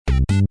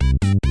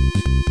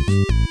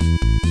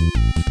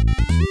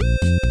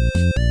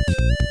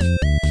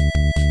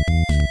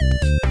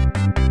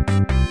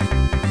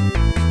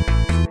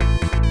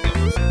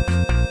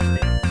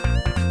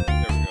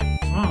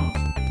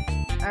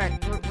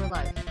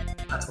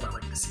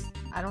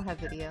I don't have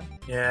video.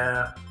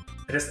 Yeah,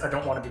 I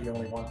don't want to be the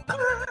only one.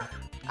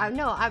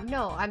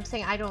 I'm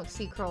saying I don't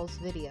see Curl's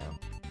video.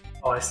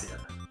 Oh, I see it.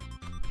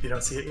 You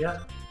don't see it yet?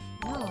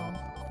 No.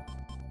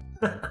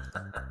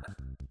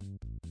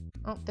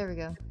 Oh, there we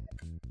go.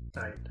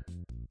 Right.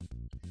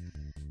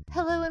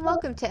 Hello and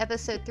welcome to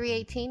episode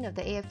 318 of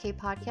the AFK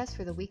podcast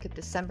for the week of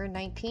December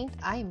 19th.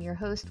 I am your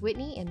host,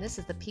 Whitney, and this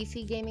is the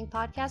PC Gaming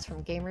Podcast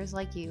from gamers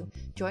like you.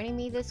 Joining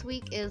me this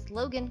week is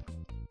Logan.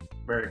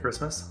 Merry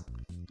Christmas.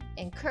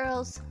 And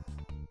Curls.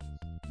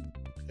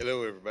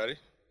 Hello, everybody.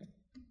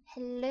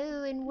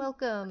 Hello and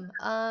welcome.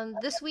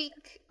 This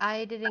week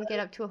I didn't get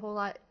up to a whole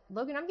lot.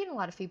 Logan, I'm getting a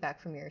lot of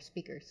feedback from your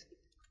speakers.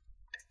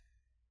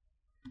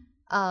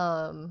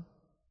 I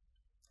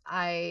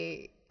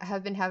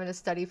have been having to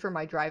study for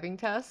my driving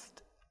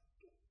test,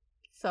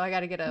 so I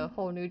got to get a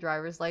whole new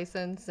driver's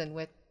license, and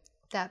with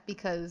that,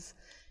 because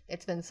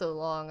it's been so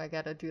long, I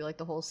got to do like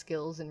the whole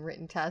skills and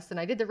written test. And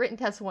I did the written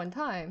test one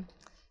time,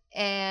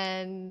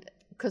 and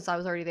because I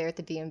was already there at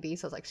the DMV,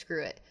 so I was like,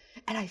 screw it,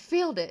 and I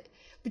failed it.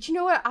 But you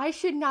know what? I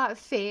should not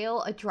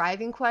fail a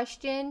driving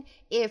question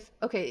if,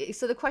 okay,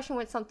 so the question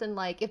went something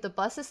like, if the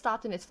bus is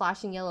stopped and it's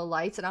flashing yellow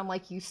lights, and I'm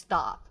like, you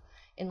stop.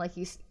 And like,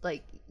 you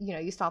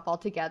stop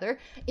altogether.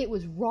 It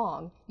was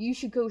wrong. You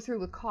should go through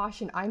with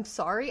caution. I'm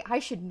sorry. I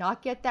should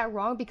not get that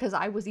wrong because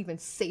I was even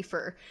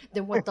safer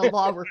than what the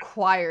law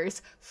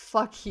requires.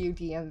 Fuck you,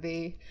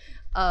 DMV.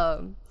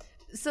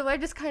 So I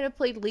just kind of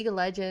played League of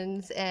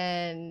Legends,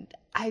 and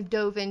I've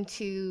dove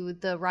into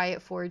the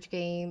Riot Forge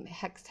game,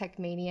 Hextech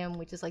Manium,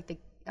 which is like the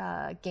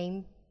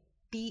game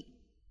beat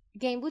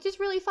game, which is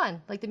really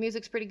fun. Like, the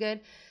music's pretty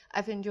good.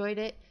 I've enjoyed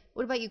it.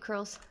 What about you,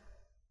 Curls?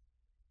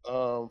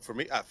 For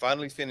me, I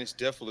finally finished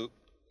Deathloop.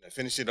 I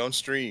finished it on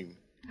stream.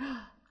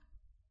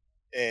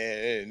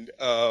 And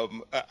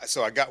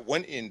so I got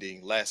one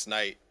ending last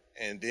night,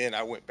 and then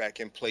I went back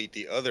and played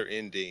the other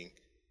ending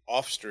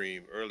off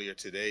stream earlier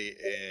today,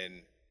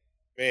 and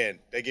man,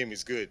 that game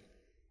is good.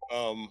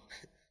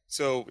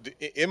 So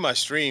in my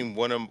stream,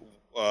 one of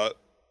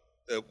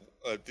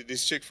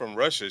this chick from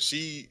Russia,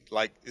 she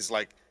is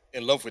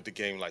in love with the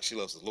game, like she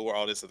loves the lore,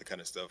 all this other kind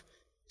of stuff.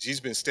 She's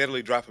been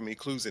steadily dropping me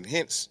clues and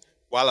hints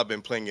while I've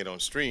been playing it on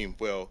stream.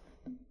 Well,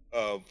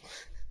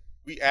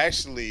 we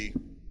actually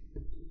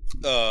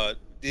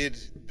did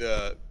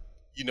the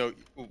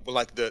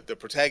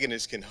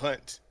protagonist can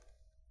hunt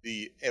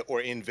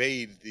or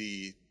invade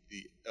the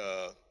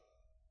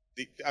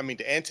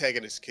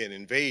antagonist can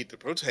invade the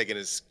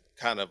protagonist,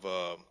 kind of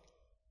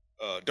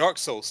Dark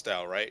Souls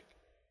style, right?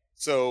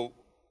 So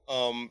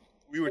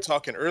we were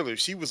talking earlier,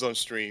 she was on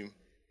stream,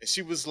 and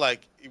she was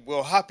like,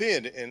 well, hop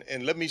in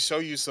and let me show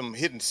you some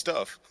hidden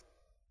stuff.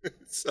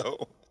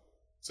 So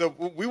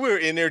we were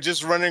in there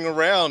just running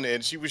around,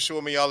 and she was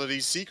showing me all of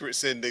these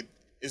secrets, and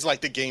it's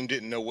like the game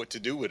didn't know what to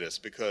do with us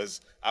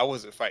because I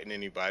wasn't fighting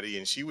anybody,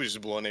 and she was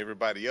just blowing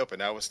everybody up,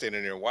 and I was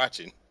standing there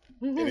watching.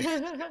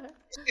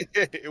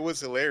 It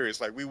was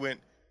hilarious. Like, we went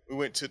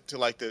to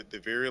like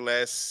the very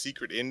last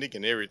secret ending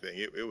and everything.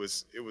 It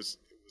was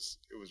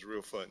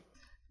real fun.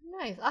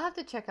 Nice. I'll have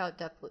to check out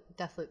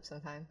Deathloop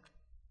sometime.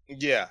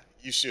 Yeah,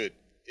 you should.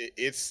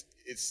 It's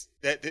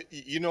that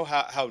you know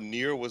how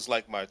Nier was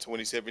like my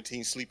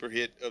 2017 sleeper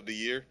hit of the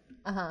year.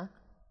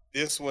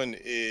 This one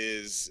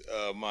is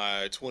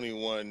my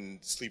 21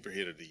 sleeper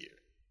hit of the year.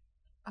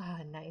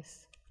 Ah,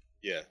 nice.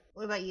 Yeah.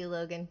 What about you,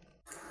 Logan?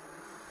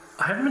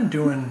 I haven't been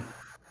doing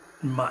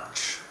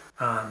much.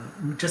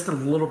 Just a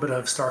little bit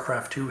of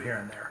StarCraft 2 here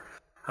and there.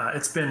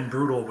 It's been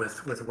brutal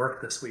with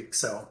work this week,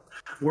 so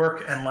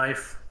work and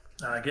life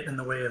getting in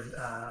the way of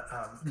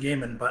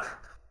gaming, but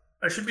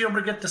I should be able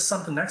to get to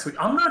something next week.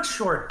 I'm not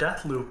sure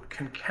Deathloop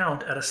can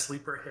count at a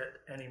sleeper hit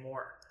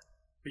anymore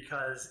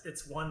because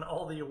it's won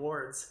all the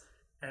awards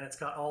and it's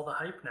got all the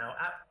hype now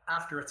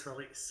after its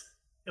release.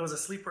 It was a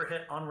sleeper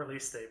hit on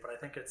release day, but I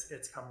think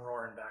it's come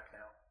roaring back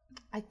now.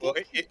 Well,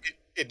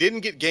 it didn't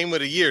get Game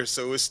of the Year,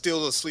 so it's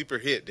still a sleeper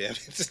hit, damn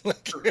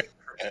it.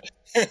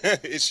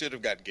 It should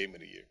have gotten Game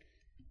of the Year.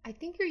 I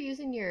think you're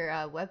using your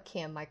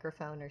webcam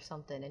microphone or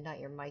something and not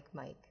your mic,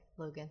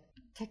 Logan.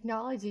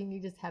 Technology and you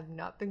just have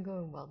not been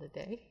going well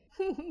today.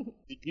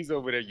 He's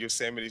over there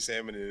Yosemite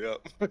salmoning it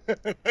up.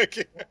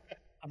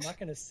 I'm not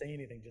going to say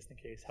anything just in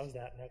case. How's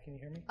that? Now can you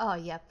hear me? Oh,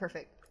 yeah,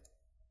 perfect.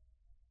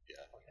 Yeah.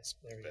 Okay,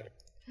 there we go.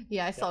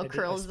 Yeah, I saw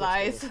Curl's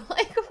eyes.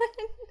 Like, when...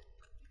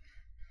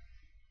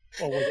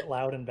 Oh, was it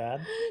loud and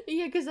bad?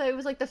 Yeah, because it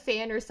was like the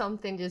fan or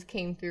something just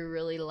came through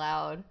really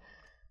loud.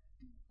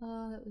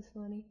 Oh, that was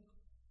funny.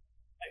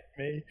 I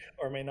may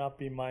or may not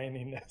be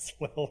mining as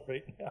well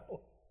right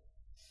now.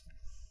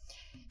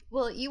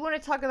 Well, you want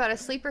to talk about a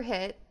sleeper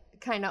hit,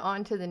 kind of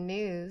onto the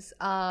news.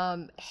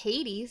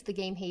 Hades, the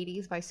game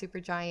Hades by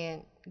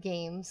Supergiant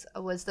Games,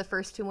 was the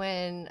first to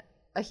win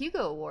a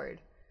Hugo Award,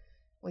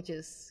 which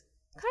is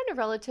kind of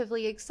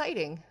relatively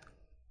exciting.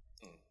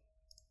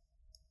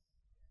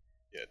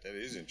 Yeah, that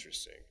is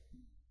interesting.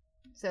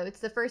 So it's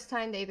the first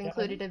time they've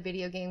included a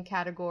video game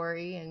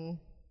category, and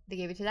they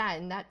gave it to that,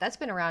 and that's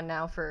been around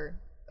now for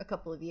a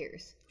couple of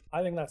years.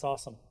 I think that's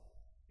awesome,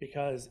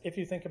 because if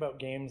you think about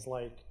games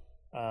like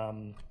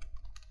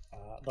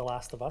The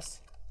Last of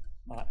Us,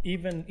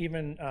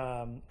 even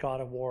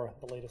God of War,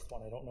 the latest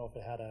one. I don't know if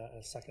it had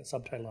a second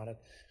subtitle on it,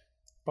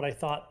 but I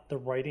thought the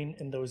writing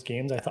in those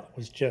games I thought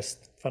was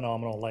just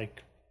phenomenal,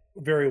 like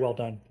very well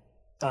done.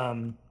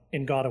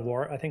 In God of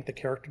War, I think the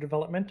character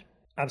development,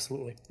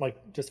 absolutely,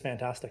 like just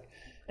fantastic.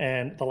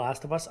 And The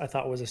Last of Us, I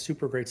thought was a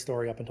super great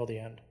story up until the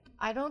end.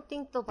 I don't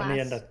think the In the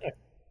last. end,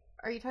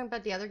 Are you talking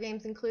about the other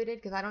games included?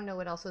 Because I don't know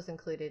what else was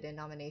included in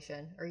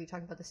nomination. Or are you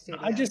talking about the studio?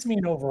 I just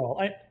mean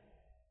overall.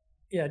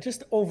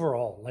 Just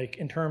overall, like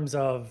in terms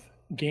of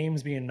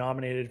games being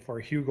nominated for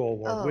a Hugo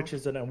Award, Oh. which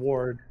is an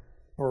award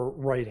for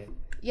writing.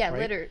 yeah,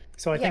 right?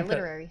 So I yeah, think that-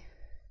 literary,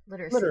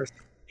 literacy. Literacy,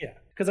 yeah,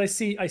 because I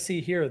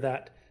see here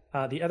that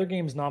the other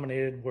games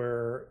nominated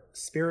were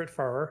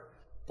Spiritfarer,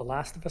 The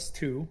Last of Us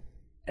 2,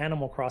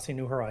 Animal Crossing: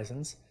 New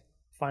Horizons,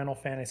 Final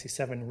Fantasy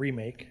VII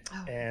Remake,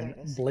 Oh, there and it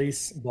is.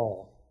 Blaze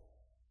Ball.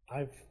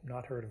 I've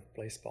not heard of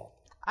Blaze Ball.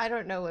 I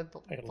don't know what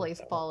I gotta look Blaze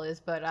that Ball is,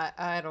 but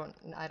I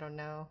don't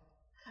know.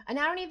 And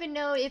I don't even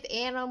know if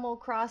Animal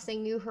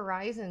Crossing New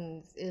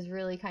Horizons is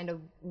really kind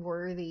of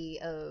worthy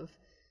of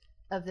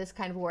this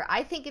kind of award.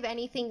 I think if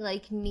anything,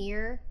 like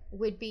Nier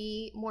would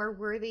be more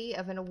worthy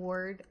of an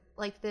award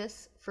like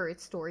this for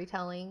its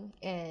storytelling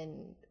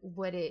and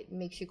what it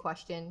makes you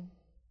question,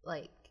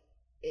 like,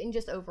 and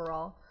just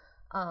overall.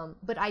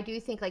 But I do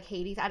think like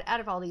Hades, out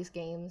of all these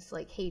games,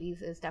 like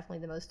Hades is definitely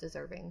the most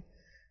deserving.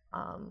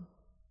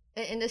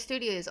 And the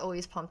studio is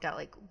always pumped out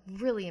like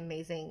really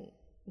amazing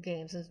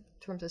games in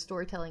terms of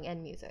storytelling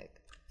and music.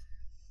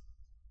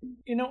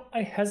 You know,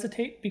 I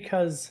hesitate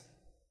because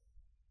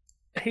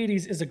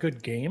Hades is a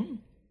good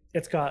game.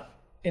 It's got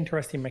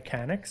interesting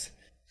mechanics.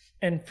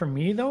 And for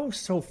me, though,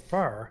 so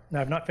far,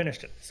 now I've not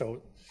finished it,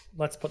 so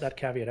let's put that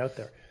caveat out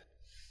there.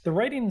 The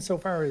writing so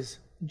far is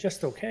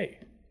just okay.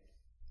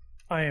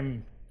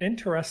 I'm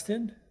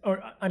interested,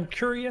 or I'm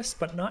curious,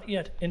 but not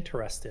yet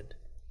interested,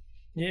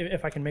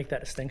 if I can make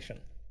that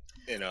distinction.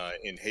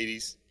 In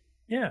Hades.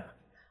 Yeah.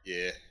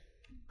 Yeah.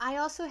 I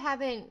also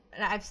haven't,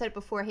 and I've said it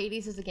before,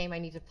 Hades is a game I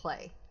need to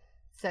play.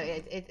 So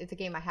it's a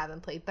game I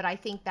haven't played. But I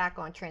think back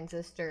on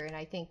Transistor, and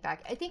I think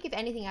if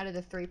anything out of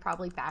the three,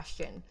 probably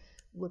Bastion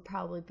would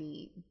probably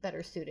be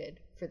better suited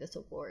for this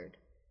award.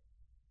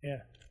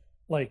 Yeah.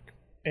 Like,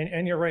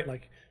 and you're right,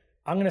 like,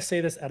 I'm going to say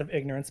this out of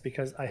ignorance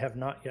because I have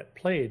not yet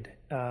played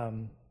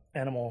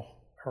Animal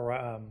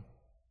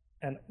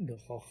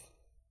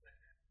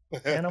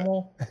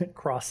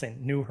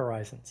Crossing New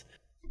Horizons.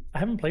 I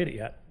haven't played it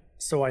yet,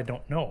 so I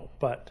don't know,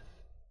 but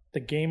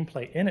the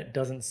gameplay in it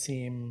doesn't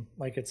seem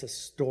like it's a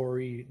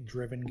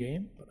story-driven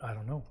game, but I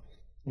don't know.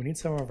 We need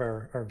some of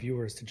our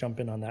viewers to jump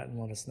in on that and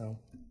let us know.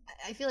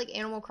 I feel like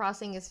Animal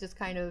Crossing is just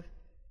kind of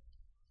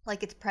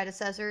like its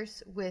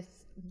predecessors with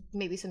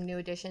maybe some new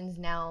additions.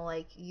 Now,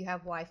 like, you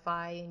have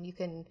Wi-Fi and you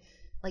can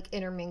like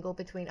intermingle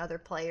between other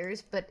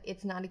players, but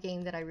it's not a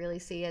game that I really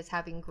see as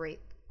having great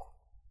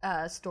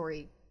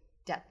story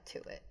depth to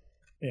it.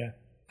 Yeah,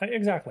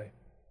 exactly.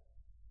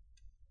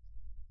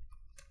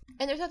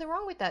 And there's nothing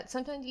wrong with that.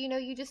 Sometimes,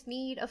 you just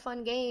need a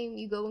fun game.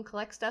 You go and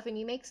collect stuff and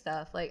you make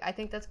stuff. Like, I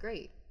think that's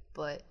great.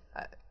 But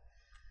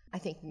I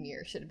think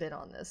Nier should have been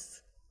on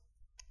this.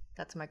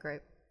 That's my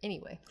gripe.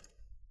 Anyway.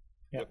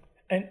 Yeah.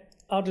 And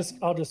I'll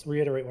just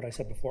reiterate what I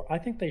said before. I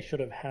think they should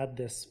have had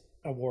this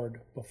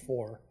award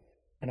before.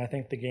 And I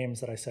think the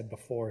games that I said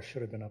before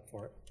should have been up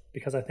for it.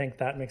 Because I think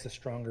that makes a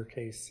stronger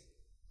case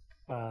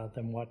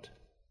than what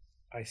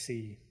I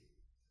see.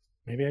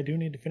 Maybe I do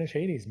need to finish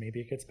Hades.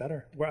 Maybe it gets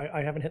better. Where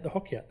I haven't hit the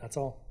hook yet. That's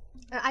all.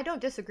 I don't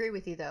disagree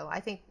with you, though. I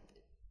think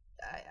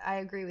I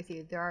agree with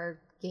you. There are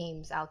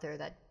games out there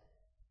that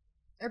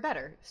are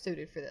better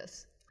suited for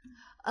this.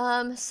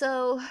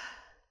 So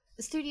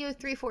Studio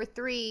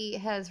 343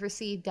 has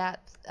received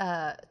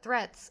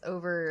threats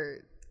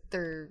over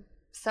their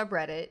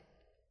subreddit.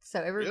 So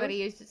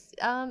everybody is just,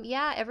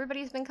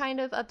 everybody's been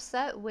kind of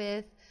upset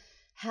with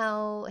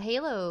how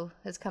Halo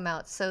has come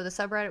out. So the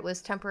subreddit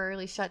was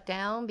temporarily shut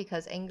down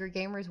because angry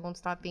gamers won't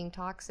stop being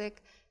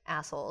toxic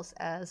assholes,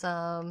 as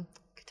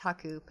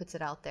Kotaku puts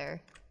it out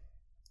there.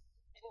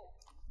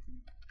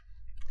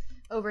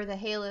 Over the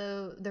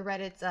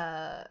Reddit's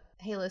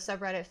Halo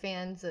subreddit,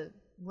 fans of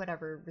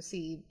whatever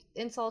received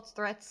insults,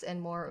 threats, and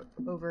more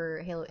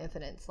over Halo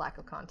Infinite's lack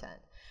of content.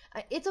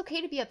 It's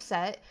okay to be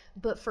upset,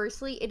 but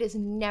firstly, it is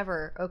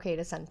never okay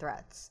to send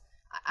threats.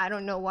 I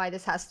don't know why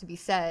this has to be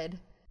said.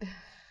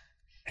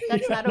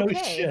 That's not okay.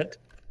 No shit.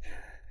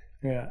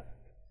 Yeah.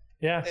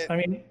 I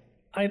mean,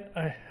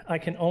 I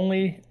can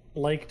only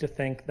like to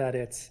think that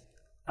it's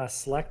a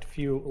select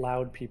few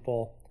loud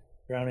people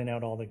drowning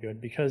out all the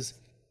good, because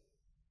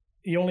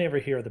you only ever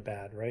hear the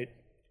bad, right?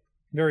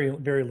 Very,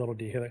 very little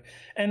do you hear.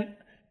 And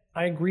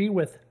I agree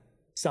with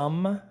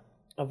some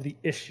of the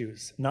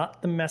issues,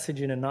 not the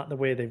messaging and not the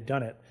way they've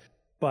done it.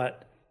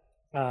 But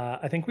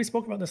I think we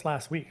spoke about this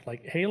last week.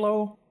 Like,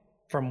 Halo,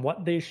 from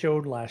what they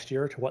showed last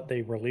year to what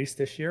they released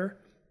this year,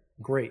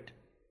 great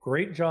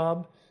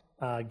job.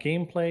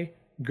 Gameplay,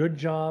 good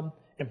job.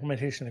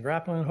 Implementation of the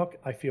grappling hook,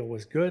 I feel,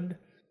 was good.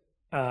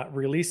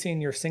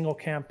 Releasing your single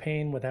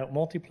campaign without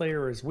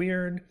multiplayer is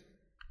weird.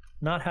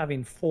 Not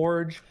having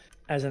Forge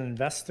as an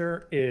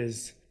investor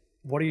is,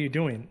 what are you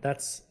doing?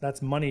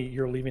 That's money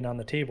you're leaving on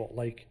the table.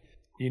 Like,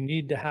 you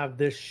need to have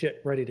this shit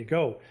ready to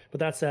go.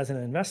 But that's as an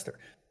investor.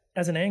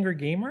 As an angry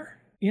gamer,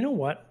 you know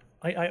what?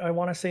 I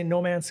want to say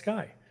No Man's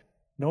Sky.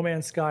 No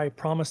Man's Sky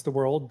promised the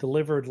world,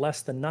 delivered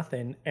less than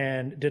nothing,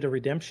 and did a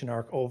redemption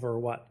arc over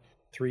what,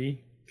 3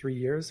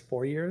 years,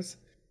 4 years?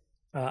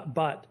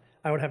 But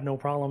I would have no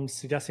problem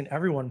suggesting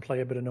everyone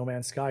play a bit of No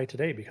Man's Sky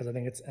today, because I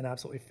think it's an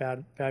absolutely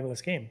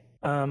fabulous game.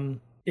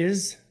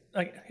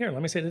 Here,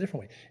 let me say it a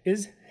different way.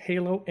 Is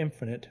Halo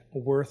Infinite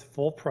worth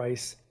full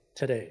price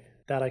today?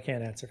 That I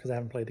can't answer because I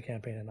haven't played the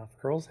campaign enough.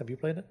 Girls, have you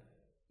played it?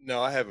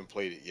 No, I haven't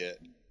played it yet.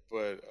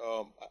 But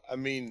I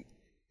mean,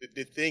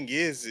 the thing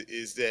is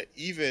that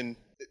even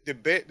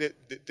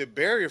the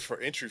barrier for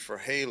entry for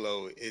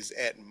Halo is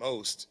at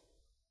most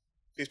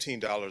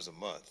 $15 a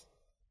month.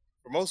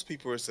 For most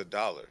people, it's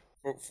 $1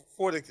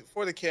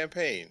 for the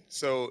campaign.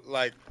 So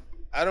like,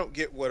 I don't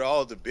get what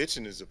all the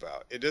bitching is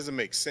about. It doesn't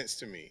make sense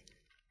to me.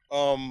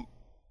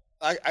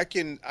 I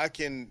can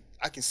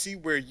see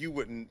where you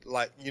wouldn't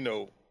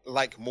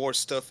like more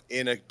stuff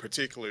in a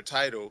particular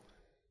title,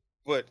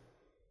 but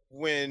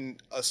when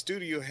a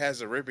studio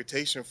has a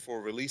reputation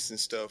for releasing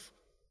stuff,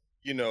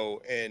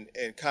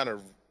 and kind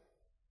of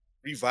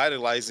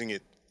revitalizing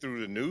it through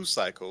the news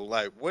cycle,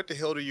 like, what the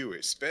hell do you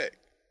expect?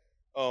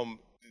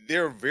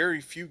 There are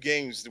very few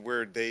games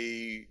where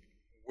the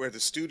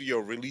studio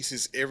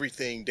releases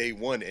everything day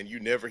one and you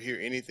never hear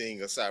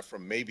anything aside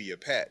from maybe a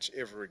patch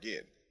ever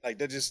again. Like,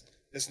 that's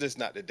just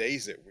not the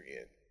days that we're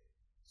in.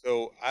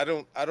 So I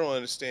don't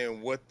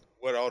understand what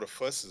all the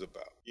fuss is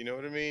about. You know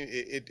what I mean?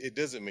 It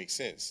doesn't make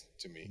sense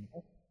to me.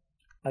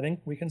 I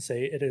think we can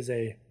say it is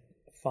a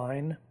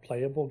fine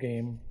playable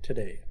game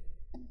today.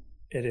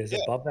 It is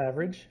above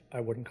average.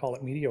 I wouldn't call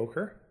it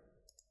mediocre.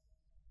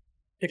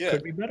 It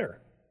could be better.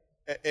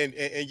 And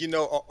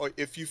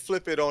if you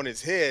flip it on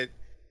its head,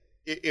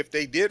 if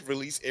they did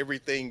release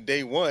everything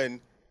day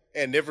one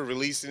and never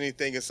released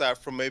anything aside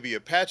from maybe a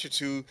patch or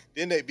two,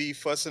 then they'd be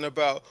fussing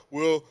about,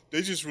 well,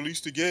 they just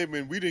released the game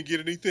and we didn't get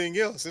anything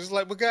else. And it's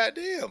like, well,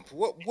 goddamn,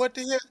 what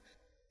the hell?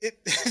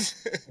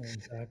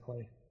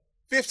 Exactly.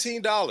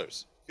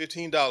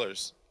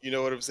 $15. You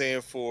know what I'm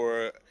saying?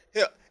 For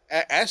hell,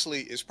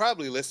 actually, it's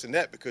probably less than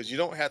that, because you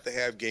don't have to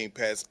have Game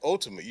Pass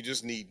Ultimate. You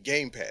just need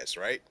Game Pass,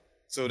 right?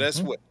 So that's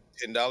what,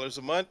 $10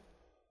 a month?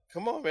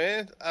 Come on,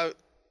 man.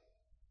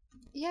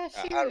 Yeah,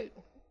 shoot.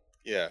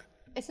 Yeah.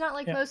 It's not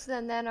like most of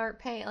them then aren't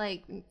paying,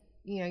 like,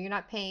 you're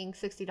not paying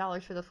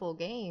 $60 for the full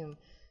game.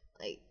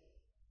 Like,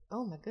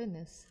 oh my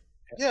goodness.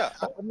 Yeah,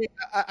 I mean,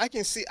 I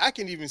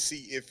can even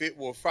see if it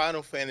were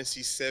Final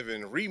Fantasy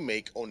VII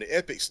Remake on the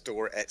Epic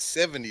Store at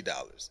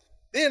 $70,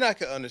 then I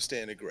could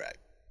understand the gripe.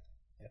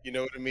 You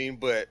know what I mean?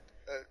 But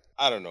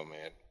I don't know,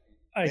 man.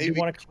 I do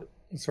want to.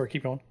 Sorry,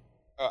 keep going.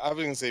 I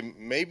was gonna say,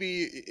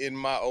 maybe in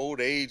my old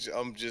age,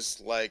 I'm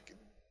just like,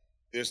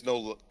 there's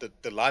no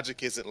the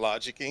logic isn't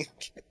logicking.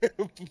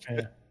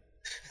 Yeah.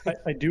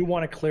 I do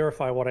want to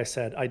clarify what I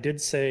said. I did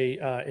say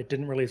it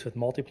didn't release with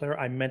multiplayer.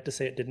 I meant to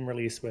say it didn't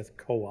release with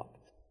co-op,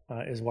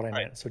 is what I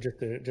meant. So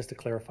just to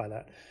clarify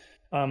that.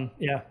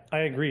 Yeah, I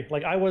agree.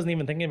 Like, I wasn't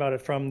even thinking about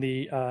it from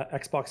the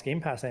Xbox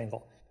Game Pass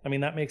angle. I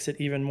mean, that makes it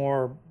even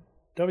more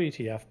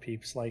WTF,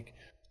 peeps. Like,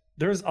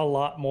 there's a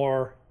lot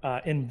more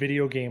in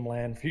video game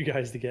land for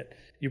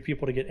you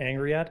people to get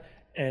angry at,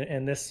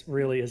 and this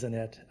really isn't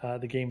it.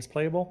 The game's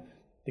playable.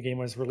 The game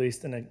was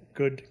released in a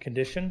good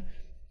condition,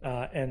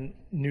 and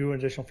new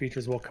additional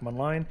features will come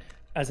online.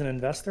 As an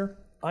investor,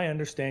 I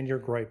understand your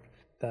gripe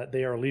that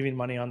they are leaving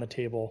money on the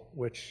table,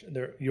 which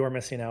you're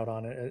missing out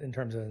on in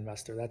terms of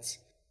investor.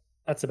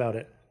 That's about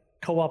it.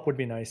 Co-op would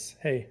be nice.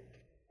 Hey,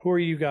 who are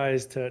you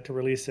guys to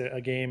release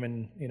a game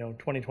in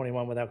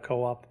 2021 without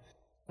co-op?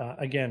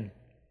 Again,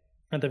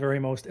 at the very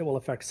most, it will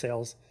affect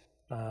sales.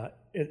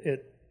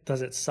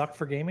 Does it suck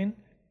for gaming?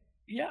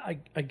 Yeah,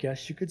 I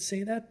guess you could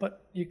say that,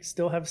 but you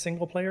still have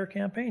single player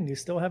campaign. You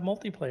still have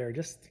multiplayer.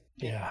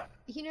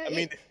 I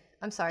mean,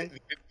 I'm sorry.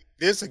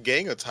 There's a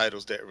gang of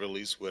titles that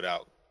release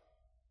without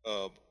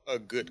a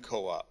good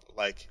co-op.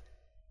 Like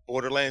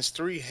Borderlands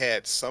 3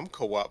 had some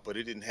co-op, but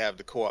it didn't have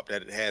the co-op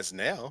that it has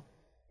now,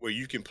 where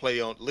you can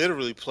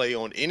literally play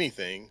on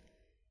anything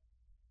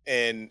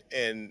and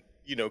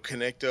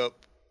connect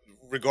up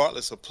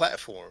regardless of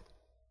platform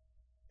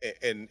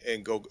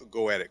and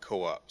go at it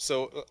co-op.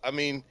 So I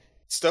mean,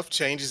 stuff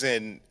changes,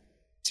 and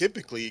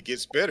typically it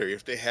gets better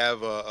if they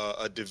have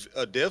a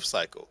dev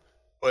cycle.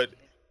 But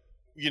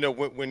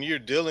when you're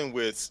dealing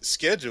with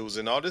schedules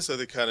and all this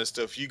other kind of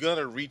stuff, you're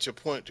gonna reach a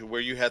point to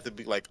where you have to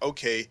be like,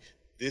 okay,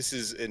 this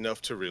is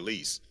enough to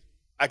release.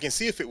 I can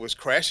see if it was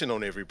crashing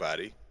on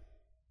everybody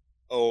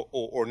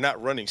or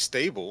not running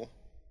stable,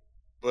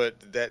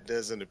 but that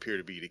doesn't appear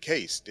to be the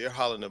case. They're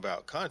hollering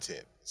about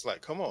content. It's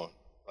like, come on,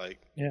 like,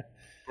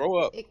 grow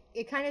up.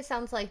 It kind of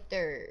sounds like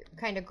they're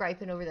kind of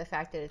griping over the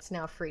fact that it's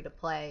now free to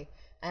play,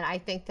 and I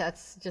think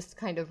that's just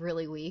kind of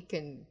really weak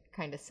and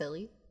kind of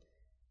silly.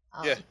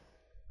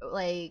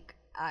 Like,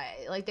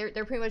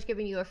 they're pretty much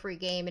giving you a free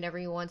game, and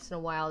every once in a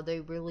while they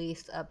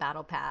release a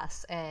battle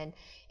pass, and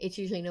it's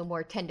usually no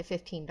more $10 to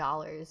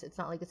 $15. It's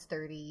not like it's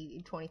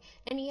 30, 20.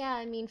 And yeah,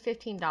 I mean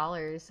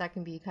 $15 that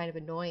can be kind of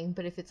annoying,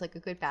 but if it's like a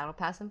good battle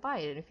pass, then buy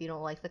it. And if you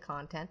don't like the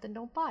content, then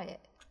don't buy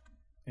it.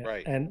 Yeah.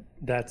 Right. And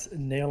that's a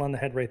nail on the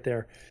head right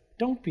there.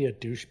 Don't be a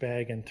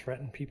douchebag and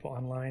threaten people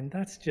online.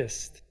 That's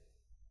just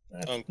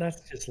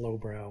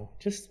lowbrow.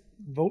 Just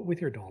vote with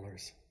your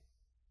dollars.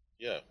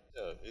 Yeah,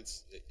 I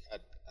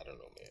don't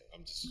know, man.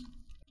 I'm just.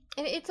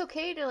 And it's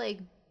okay to like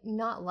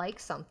not like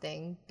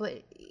something,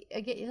 but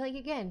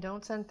again,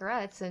 don't send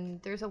threats. And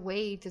there's a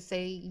way to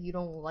say you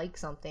don't like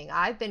something.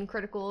 I've been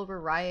critical over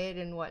Riot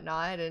and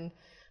whatnot, and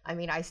I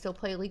mean, I still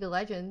play League of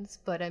Legends,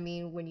 but I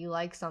mean, when you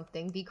like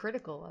something, be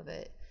critical of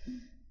it.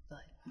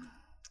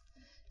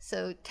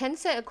 So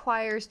Tencent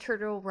acquires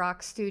Turtle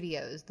Rock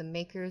Studios, the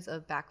makers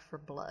of Back 4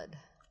 Blood.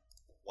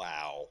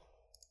 Wow.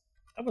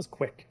 That was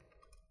quick.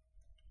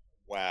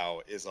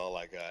 Wow is all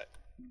I got.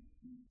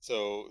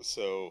 So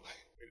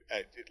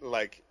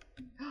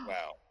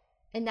wow.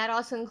 And that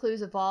also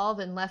includes Evolve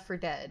and Left 4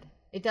 Dead.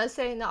 It does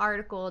say in the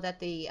article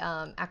that the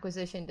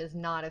acquisition does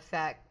not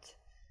affect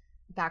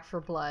Back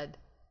 4 Blood,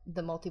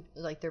 their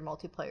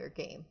multiplayer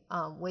game,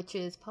 which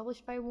is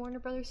published by Warner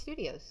Brothers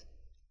Studios.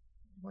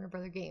 Warner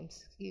Brother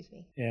Games, excuse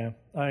me. Yeah,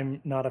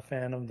 I'm not a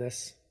fan of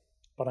this,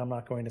 but I'm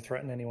not going to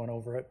threaten anyone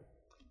over it.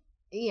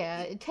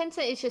 Yeah,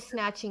 Tencent is just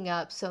snatching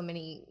up so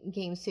many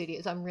game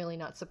studios. I'm really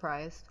not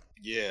surprised.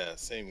 Yeah,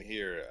 same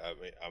here. I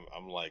mean,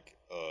 I'm like,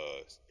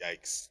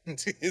 yikes.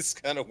 It's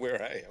kind of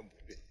where I am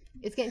with it.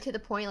 It's getting to the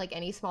point, like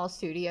any small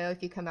studio,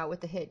 if you come out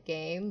with a hit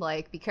game,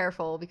 like be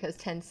careful because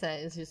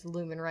Tencent is just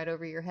looming right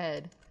over your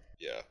head.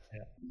 Yeah.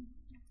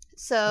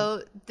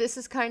 So this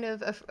is kind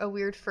of a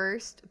weird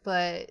first,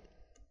 but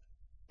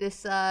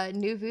this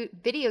new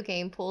video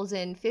game pulls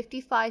in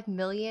 55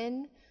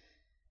 million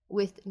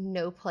with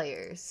no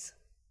players,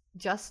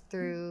 just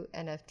through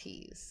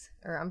NFTs.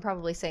 Or I'm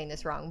probably saying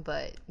this wrong,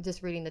 but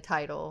just reading the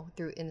title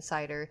through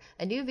Insider.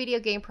 A new video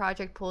game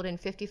project pulled in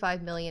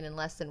 55 million in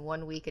less than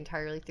 1 week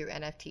entirely through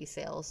NFT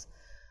sales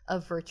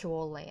of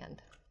virtual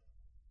land.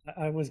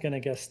 I was going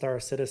to guess Star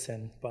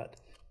Citizen, but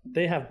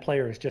they have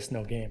players, just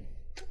no game.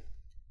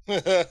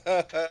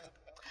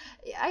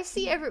 I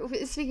see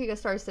speaking of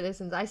Star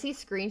Citizens, I see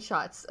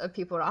screenshots of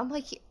people. I'm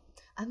like,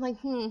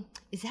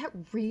 is that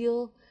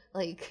real?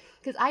 Like,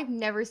 because I've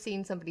never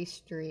seen somebody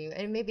stream,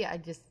 and maybe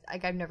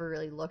I've never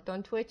really looked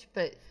on Twitch,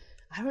 but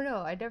I don't know.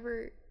 I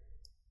never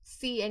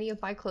see any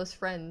of my close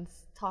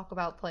friends talk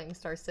about playing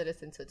Star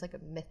Citizen, so it's like a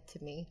myth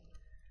to me.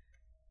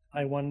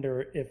 I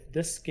wonder if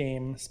this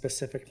game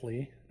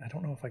specifically, I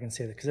don't know if I can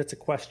say that because it's a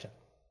question.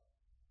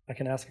 I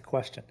can ask a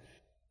question.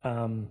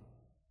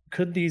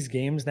 Could these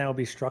games now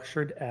be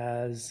structured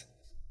as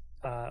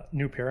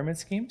new pyramid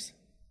schemes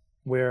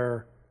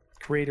where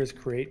creators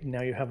create,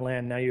 now you have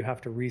land, now you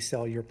have to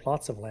resell your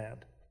plots of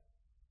land?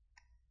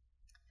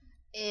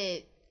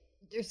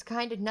 There's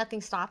kind of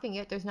nothing stopping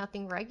it. There's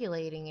nothing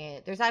regulating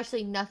it. There's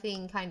actually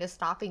nothing kind of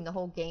stopping the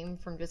whole game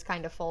from just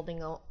kind of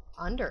folding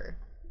under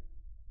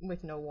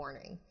with no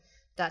warning.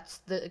 That's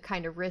the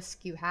kind of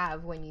risk you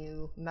have when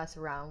you mess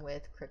around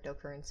with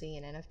cryptocurrency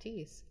and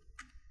NFTs.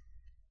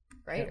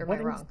 Right? Yeah, or am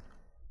I wrong?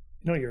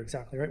 No, you're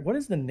exactly right. What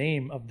is the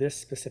name of this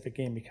specific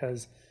game?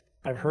 Because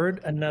I've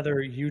heard another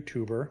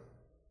YouTuber.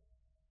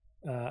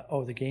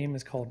 The game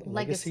is called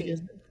Legacy. Is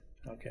it?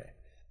 Okay.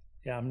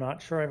 Yeah, I'm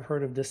not sure I've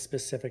heard of this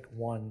specific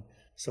one.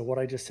 So what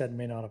I just said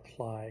may not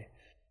apply.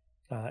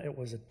 It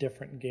was a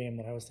different game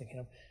that I was thinking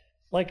of.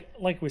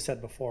 Like we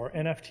said before,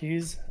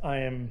 NFTs.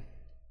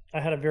 I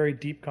had a very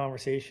deep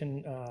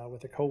conversation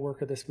with a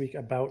coworker this week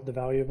about the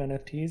value of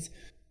NFTs,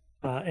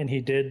 and he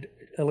did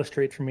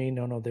illustrate for me.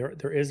 No,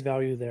 there is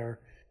value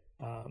there.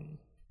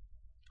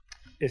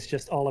 It's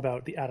just all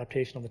about the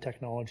adaptation of the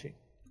technology.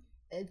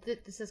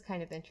 This is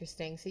kind of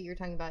interesting. So you're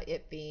talking about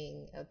it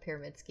being a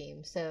pyramid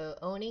scheme. So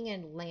owning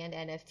and land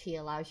NFT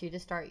allows you to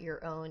start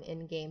your own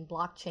in-game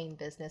blockchain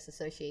business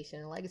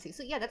association and legacy.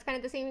 So yeah, that's kind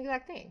of the same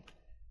exact thing.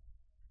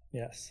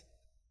 Yes.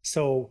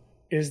 So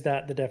is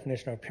that the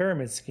definition of a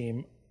pyramid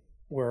scheme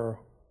where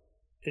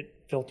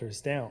it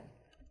filters down?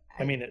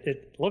 I mean,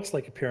 it looks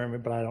like a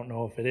pyramid, but I don't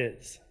know if it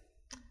is.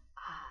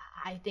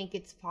 I think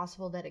it's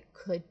possible that it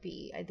could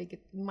be. I think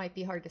it might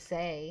be hard to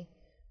say.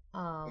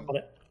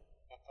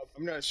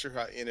 I'm not sure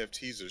how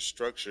NFTs are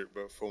structured,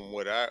 but from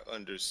what I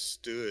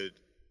understood,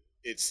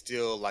 it's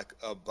still like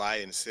a buy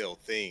and sell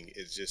thing.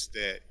 It's just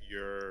that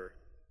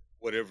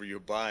whatever you're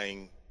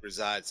buying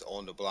resides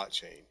on the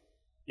blockchain.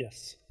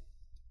 Yes.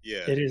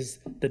 Yeah. It is,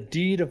 the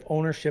deed of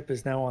ownership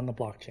is now on the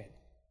blockchain.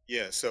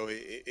 Yeah. So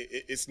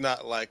it's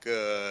not like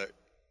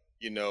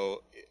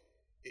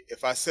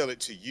if I sell it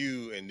to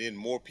you and then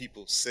more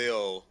people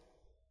sell,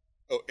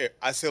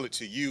 I sell it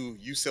to you,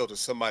 you sell to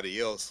somebody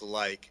else,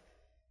 like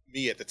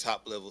me at the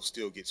top level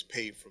still gets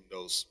paid from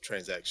those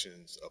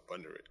transactions up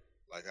under it.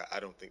 Like, I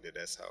don't think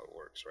that's how it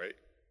works, right?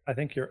 I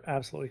think you're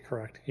absolutely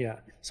correct. Yeah.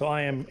 So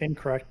I am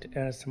incorrect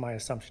as to my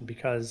assumption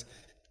because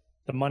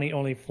the money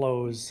only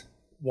flows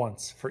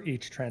once for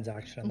each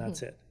transaction, and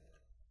that's it.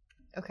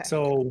 Okay.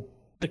 So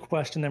the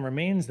question then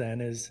remains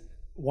then is,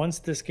 once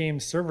this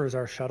game's servers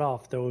are shut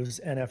off, those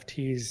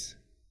NFTs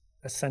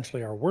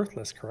essentially are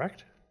worthless,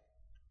 correct?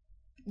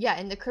 Yeah,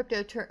 and the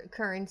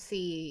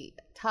cryptocurrency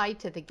tied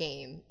to the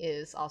game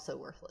is also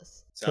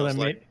worthless. So Sounds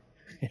then like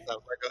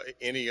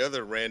any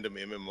other random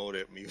MMO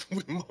that we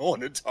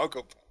want to talk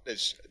about that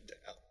shut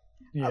down.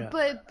 yeah.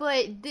 But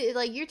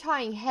like you're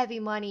tying heavy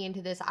money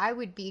into this, I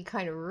would be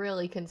kind of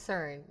really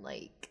concerned.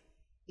 Like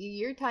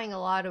you're tying a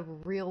lot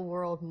of real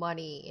world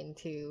money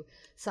into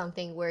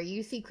something where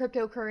you see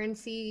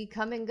cryptocurrency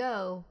come and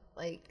go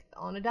like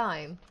on a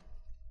dime.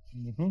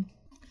 hmm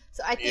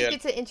So I think Yeah.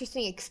 it's an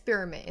interesting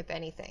experiment, if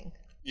anything.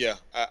 Yeah,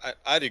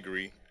 I'd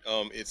agree.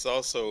 It's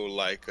also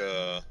like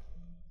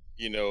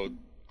you know,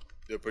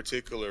 the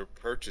particular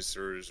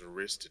purchaser's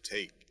risk to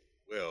take.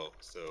 Well,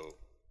 so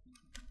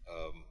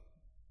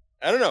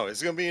I don't know.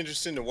 It's gonna be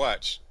interesting to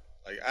watch.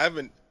 Like I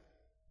haven't,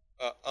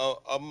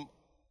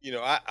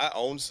 I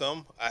own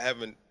some. I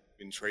haven't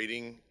been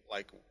trading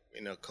like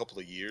in a couple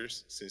of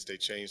years since they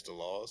changed the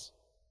laws.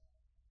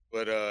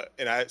 But I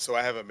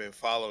haven't been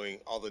following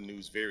all the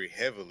news very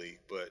heavily.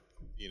 But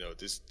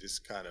this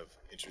kind of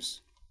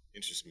interests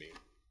me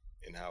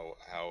in how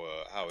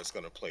it's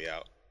gonna play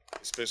out,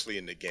 especially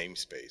in the game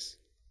space.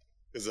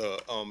 Because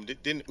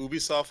didn't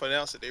Ubisoft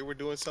announce that they were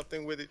doing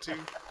something with it too?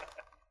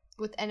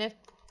 With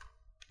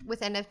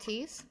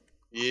NFTs?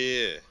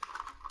 Yeah.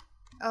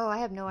 Oh, I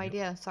have no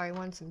idea. Sorry, I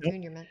wanted some Nope.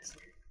 junior mints.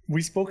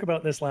 We spoke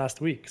about this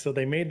last week. So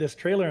they made this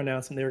trailer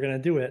announcement they were going to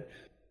do it.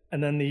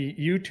 And then the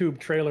YouTube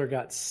trailer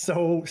got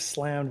so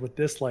slammed with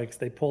dislikes,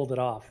 they pulled it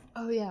off.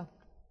 Oh yeah.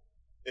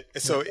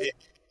 So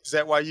is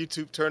that why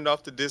YouTube turned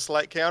off the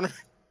dislike counter?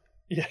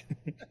 Yeah,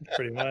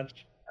 pretty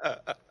much.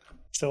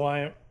 So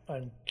I'm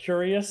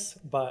curious,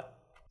 but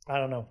I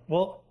don't know.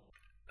 Well,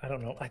 I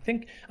don't know. I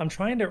think I'm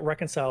trying to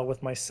reconcile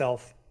with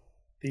myself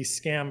the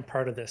scam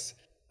part of this.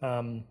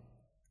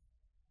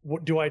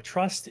 Do I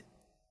trust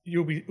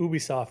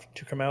Ubisoft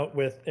to come out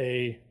with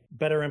a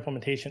better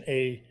implementation,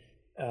 a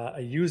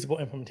usable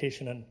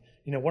implementation, and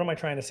what am I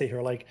trying to say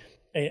here? Like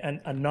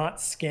a not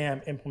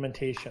scam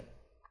implementation,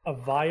 a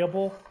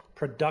viable,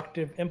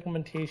 productive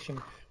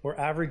implementation where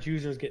average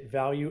users get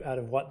value out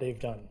of what they've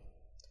done.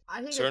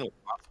 I think Certainly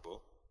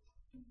possible.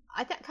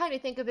 I kind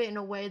of think of it in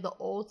a way the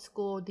old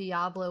school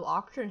Diablo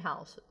auction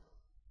house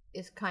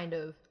is kind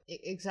of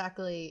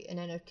exactly an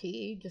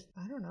NFT. Just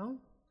I don't know.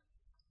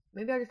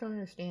 Maybe I just don't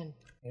understand.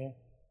 Yeah.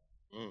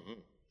 Mm-hmm.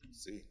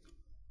 See.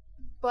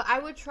 But I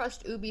would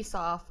trust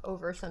Ubisoft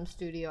over some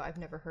studio I've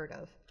never heard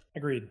of.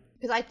 Agreed.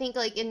 Because I think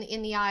like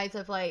in the eyes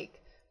of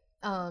like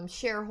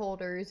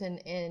shareholders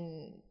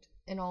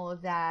and all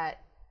of that,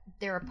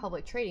 they're a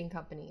public trading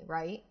company,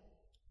 right?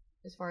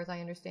 As far as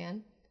I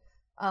understand.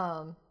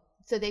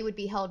 So they would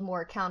be held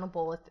more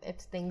accountable if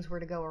things were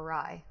to go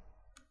awry.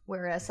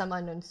 Whereas some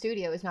unknown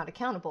studio is not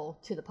accountable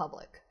to the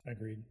public.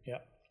 Agreed. Yeah.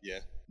 Yeah.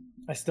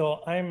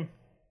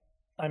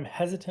 I'm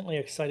hesitantly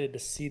excited to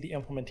see the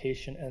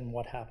implementation and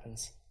what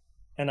happens.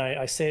 And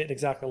I say it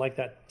exactly like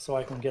that so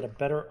I can get a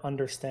better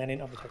understanding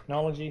of the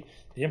technology,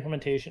 the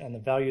implementation, and the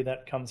value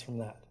that comes from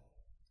that.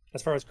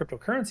 As far as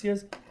cryptocurrency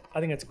is, I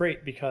think it's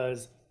great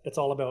because it's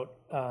all about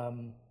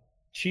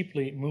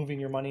cheaply moving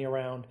your money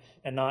around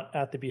and not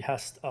at the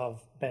behest of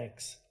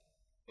banks.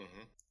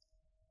 Mm-hmm.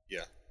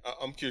 Yeah.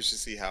 I'm curious to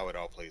see how it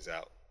all plays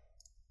out.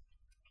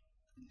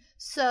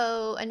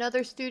 So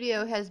another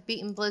studio has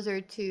beaten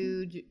Blizzard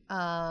to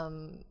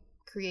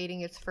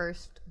creating its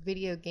first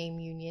video game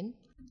union.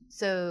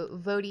 So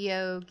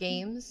Vodio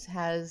Games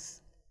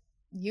has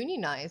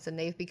unionized, and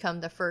they've become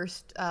the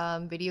first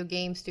video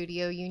game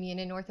studio union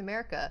in North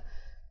America.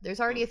 There's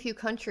already a few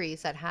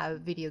countries that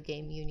have video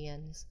game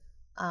unions,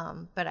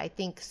 but I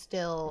think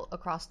still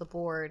across the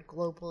board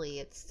globally,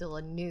 it's still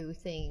a new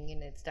thing,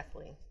 and it's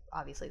definitely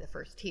obviously the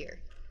first tier.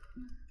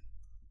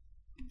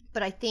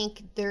 But I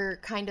think they're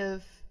kind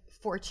of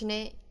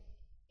fortunate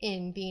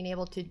in being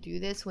able to do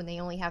this when they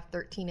only have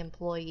 13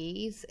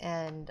 employees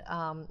and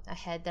a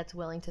head that's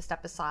willing to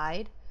step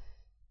aside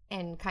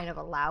and kind of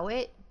allow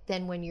it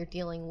than when you're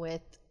dealing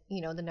with,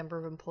 the number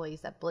of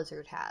employees that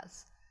Blizzard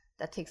has.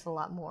 That takes a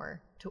lot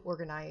more to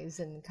organize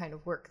and kind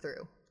of work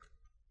through.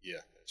 Yeah,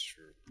 that's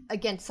true.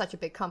 Against such a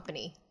big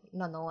company,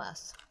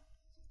 nonetheless.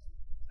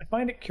 I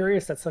find it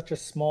curious that such a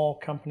small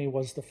company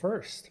was the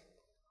first.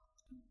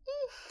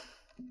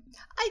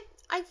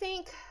 I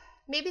think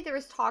maybe there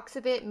was talks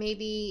of it.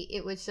 Maybe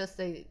it was just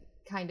a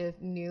kind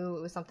of knew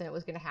it was something that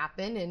was going to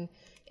happen and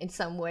in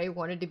some way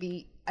wanted to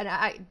be.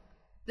 And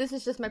this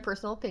is just my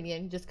personal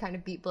opinion, just kind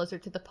of beat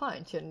Blizzard to the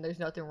punch, and there's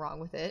nothing wrong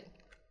with it.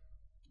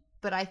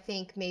 But I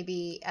think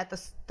maybe at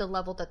the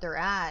level that they're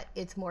at,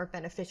 it's more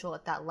beneficial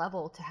at that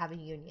level to have a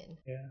union.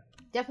 Yeah.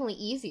 Definitely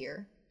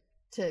easier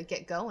to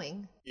get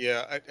going.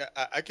 Yeah,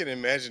 I can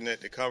imagine that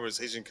the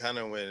conversation kind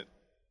of went,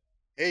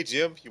 "Hey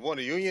Jim, you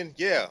want a union?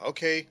 Yeah,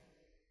 okay.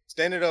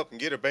 Stand it up and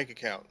get a bank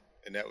account."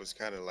 And that was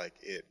kind of like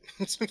it.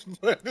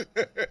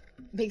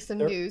 Make some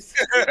news.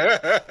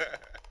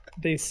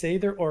 They say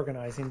they're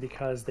organizing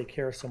because they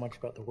care so much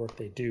about the work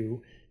they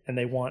do and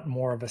they want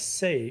more of a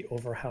say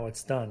over how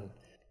it's done.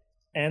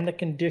 and the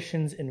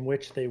conditions in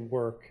which they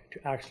work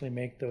to actually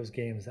make those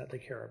games that they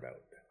care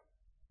about.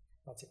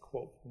 That's a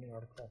quote from the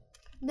article.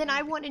 Then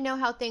I want to know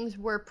how things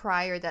were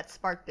prior that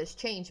sparked this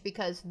change,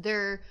 because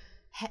their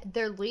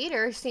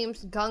leader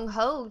seems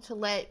gung-ho to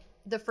let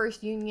the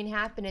first union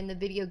happen in the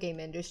video game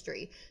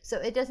industry. So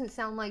it doesn't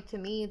sound like to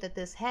me that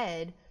this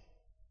head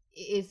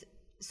is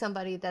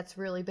somebody that's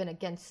really been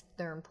against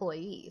their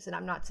employees. And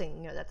I'm not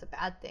saying, that's a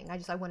bad thing.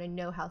 I want to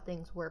know how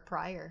things were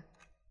prior.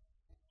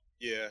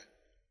 Yeah.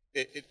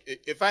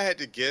 If I had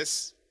to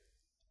guess,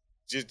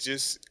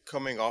 just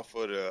coming off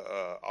of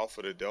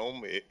the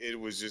dome, it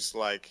was just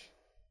like,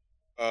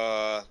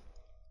 the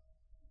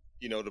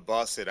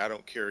boss said, "I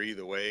don't care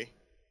either way."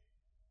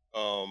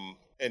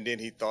 And then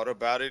he thought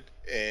about it,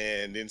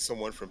 and then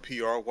someone from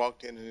PR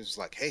walked in and was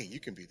like, "Hey, you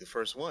can be the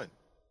first one."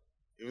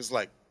 It was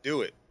like,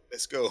 "Do it,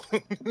 let's go."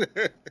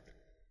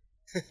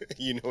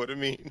 You know what I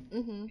mean?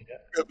 Mm-hmm.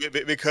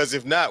 Yeah. Because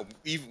if not,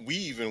 we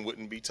even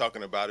wouldn't be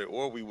talking about it,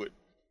 or we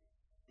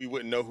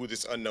wouldn't know who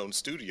this unknown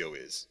studio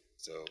is.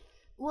 So.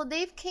 Well,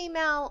 they've came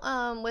out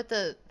with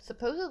a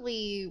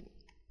supposedly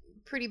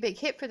pretty big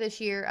hit for this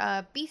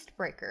year, Beast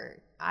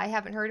Breaker. I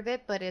haven't heard of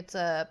it, but it's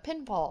a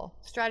pinball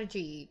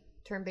strategy,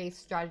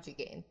 turn-based strategy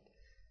game.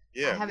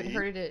 Yeah, I haven't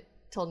heard of it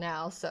till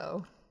now,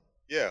 so.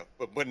 Yeah,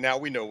 but now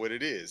we know what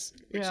it is,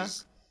 which Yeah.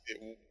 is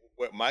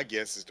what my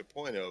guess is the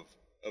point of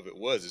it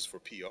is for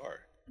PR.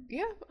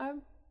 Yeah,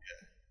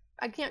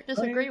 I can't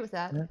disagree with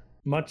that. Yeah.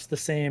 Much the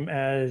same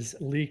as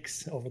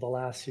leaks over the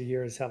last few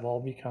years have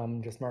all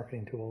become just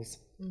marketing tools.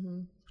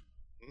 Mm-hmm.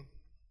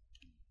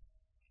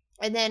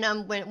 And then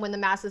when the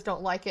masses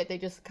don't like it, they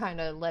just kind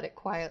of let it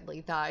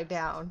quietly die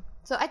down.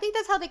 So I think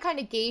that's how they kind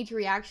of gauge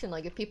reaction.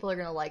 Like if people are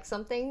going to like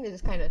something, they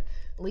just kind of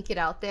leak it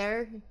out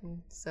there.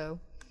 So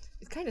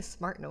it's kind of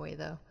smart in a way,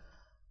 though.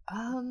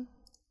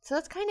 So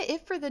that's kind of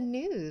it for the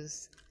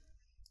news.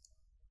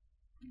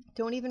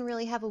 Don't even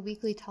really have a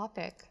weekly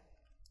topic.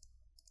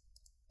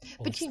 Well,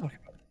 But let's talk about it.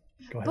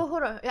 Go ahead. But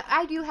hold on,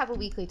 I do have a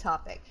weekly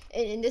topic,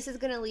 and this is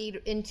going to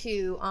lead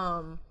into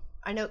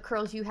I know,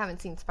 Curls, you haven't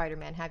seen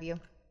Spider-Man, have you?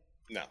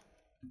 No,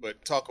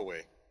 but talk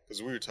away,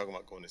 because we were talking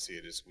about going to see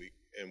it this week,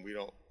 and we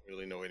don't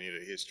really know any of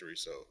the history.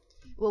 So.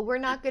 Well, we're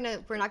not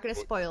gonna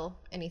spoil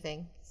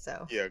anything.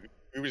 So. Yeah,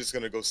 we were just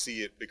gonna go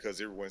see it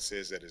because everyone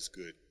says that it's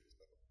good.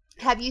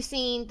 Have you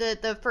seen the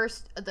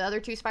other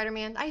two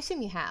Spider-Man? I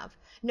assume you have.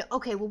 No,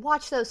 okay. Well,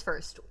 watch those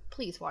first.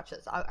 Please watch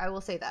those. I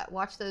will say that.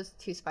 Watch those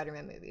two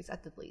Spider-Man movies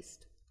at the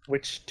least.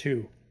 Which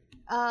two?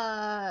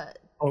 Far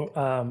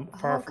From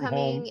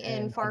Homecoming Home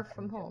and Far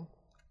From Home.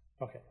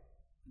 Okay.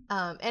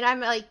 And I'm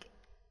like,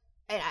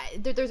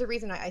 there's a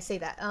reason I say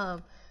that.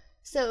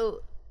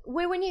 So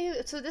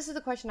this is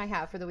the question I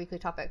have for the weekly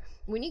topic.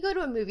 When you go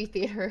to a movie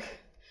theater,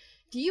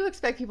 do you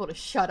expect people to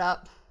shut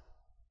up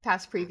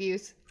past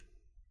previews?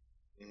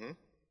 Mm-hmm.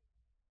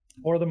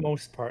 For the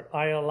most part,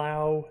 I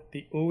allow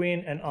the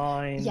oohing and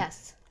ahhing.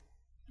 Yes.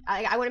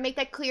 I want to make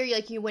that clear.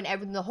 Like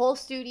when the whole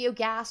studio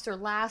gasped or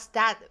laughs,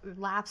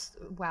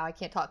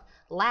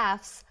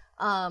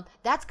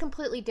 that's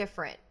completely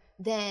different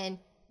than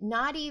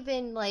not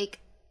even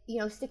like,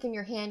 sticking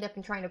your hand up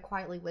and trying to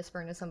quietly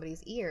whisper into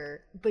somebody's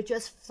ear, but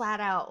just flat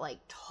out like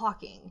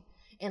talking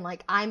and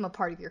like, I'm a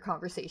part of your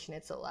conversation.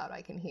 It's so loud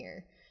I can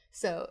hear.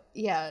 So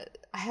yeah,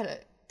 I had to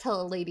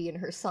tell a lady and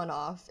her son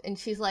off, and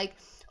she's like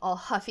all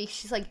huffy.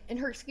 She's like, and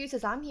her excuse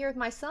is, I'm here with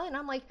my son.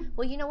 I'm like,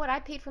 well, you know what? I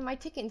paid for my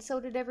ticket and so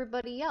did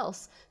everybody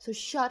else. So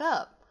shut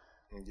up.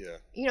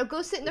 Yeah.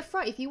 Go sit in the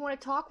front if you want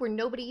to talk where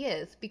nobody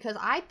is, because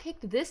I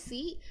picked this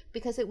seat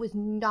because it was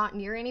not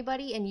near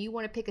anybody, and you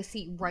want to pick a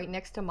seat right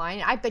next to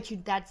mine. I bet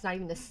you that's not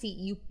even the seat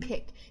you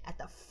picked at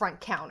the front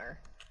counter.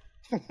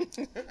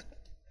 Because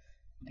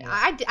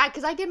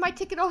I did my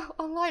ticket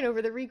online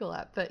over the Regal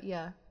app, but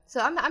yeah.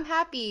 So I'm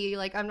happy,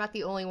 like, I'm not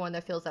the only one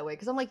that feels that way,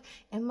 because I'm like,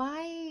 am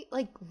I,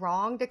 like,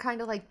 wrong to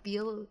kind of, like, be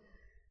a little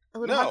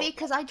huffy?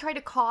 Because I try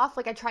to cough,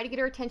 like, I try to get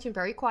her attention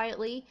very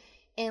quietly,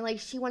 and, like,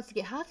 she wants to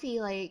get huffy,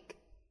 like,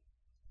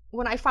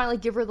 when I finally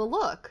give her the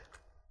look.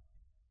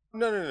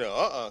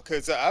 No,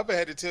 because I've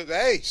had to tell,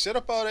 hey, shut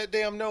up all that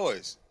damn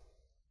noise.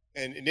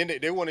 And then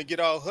they want to get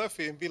all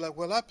huffy and be like,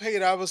 well, I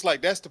paid. I was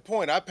like, that's the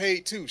point. I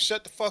paid too.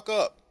 Shut the fuck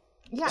up.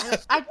 Yeah,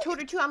 I told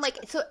her too. I'm like,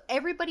 so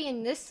everybody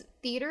in this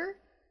theater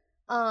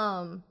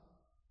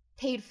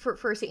paid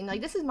for a seat. And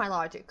like, this is my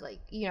logic. Like,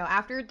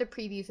 after the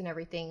previews and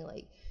everything,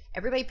 like,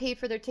 everybody paid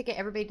for their ticket.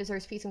 Everybody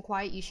deserves peace and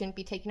quiet. You shouldn't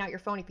be taking out your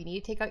phone. If you need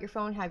to take out your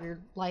phone, have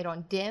your light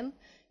on dim.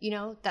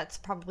 That's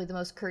probably the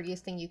most courteous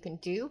thing you can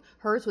do.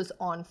 Hers was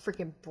on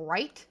freaking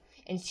bright,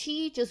 and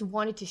she just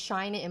wanted to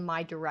shine it in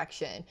my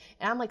direction.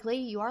 And I'm like,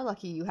 lady, you are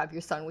lucky you have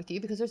your son with you,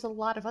 because there's a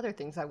lot of other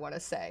things I want to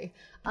say.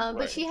 Right.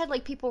 But she had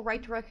like people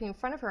right directly in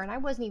front of her, and I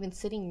wasn't even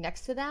sitting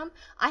next to them.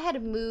 I had to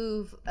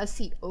move a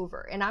seat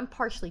over, and I'm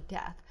partially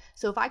deaf.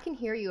 So if I can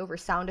hear you over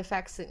sound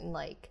effects and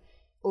like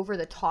over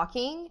the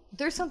talking,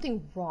 there's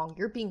something wrong.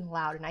 You're being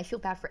loud, and I feel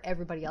bad for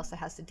everybody else that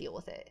has to deal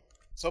with it.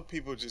 Some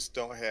people just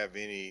don't have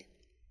any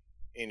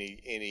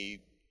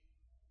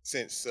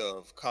sense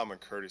of common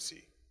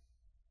courtesy.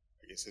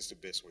 I guess that's the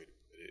best way to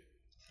put it.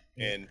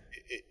 and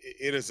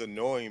it is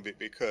annoying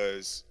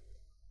because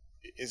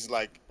it's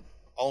like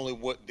only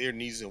what their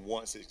needs and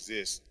wants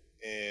exist,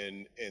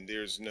 and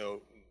there's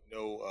no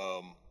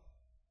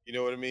you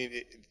know what I mean?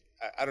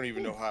 I don't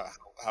even know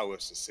how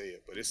else to say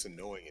it, but it's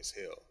annoying as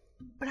hell.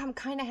 But I'm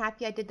kind of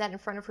happy I did that in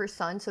front of her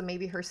son, so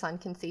maybe her son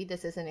can see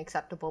this isn't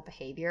acceptable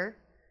behavior,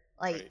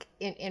 Right. like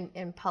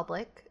in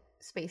public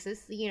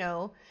spaces.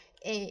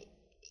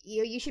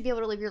 You should be able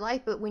to live your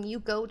life, but when you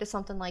go to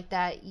something like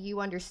that, you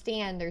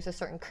understand there's a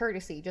certain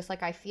courtesy. Just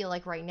like I feel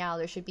like right now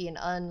there should be an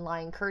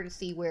online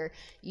courtesy where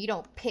you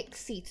don't pick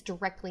seats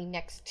directly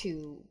next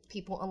to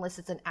people unless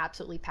it's an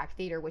absolutely packed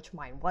theater, which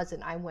mine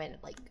wasn't. I went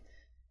at like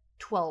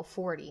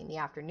 12:40 in the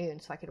afternoon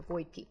so I could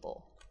avoid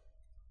people.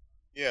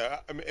 Yeah,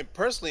 I mean, and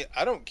personally,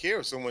 I don't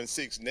care if someone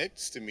sits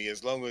next to me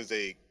as long as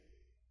they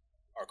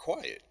are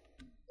quiet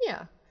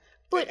Yeah,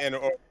 but and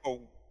or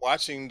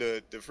watching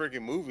the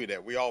freaking movie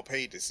that we all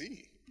paid to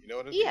see. You know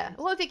what I yeah, mean?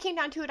 well, if it came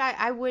down to it,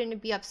 I wouldn't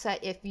be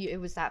upset if it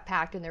was that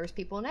packed and there was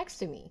people next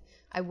to me.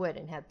 I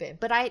wouldn't have been.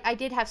 But I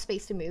did have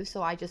space to move,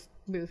 so I just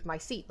moved my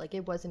seat. Like,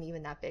 it wasn't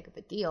even that big of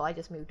a deal. I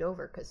just moved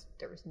over because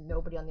there was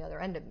nobody on the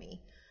other end of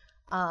me.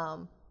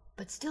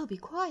 But still be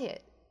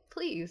quiet.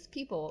 Please,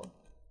 people.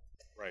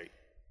 Right.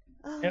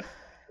 Yep.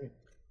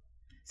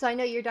 So I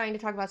know you're dying to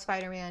talk about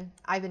Spider-Man.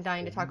 I've been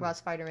dying to talk about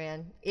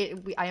Spider-Man.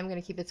 I am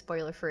going to keep it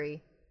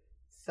spoiler-free.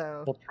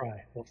 So We'll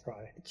try. We'll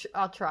try.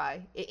 I'll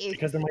try.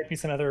 Because there might be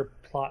some other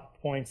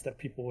plot points that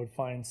people would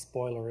find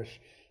spoilerish.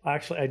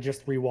 I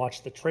just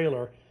rewatched the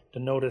trailer to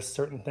notice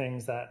certain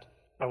things that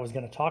I was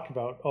going to talk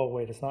about. Oh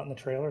wait, it's not in the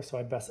trailer, so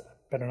I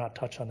better not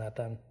touch on that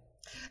then.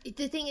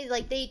 The thing is,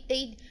 like,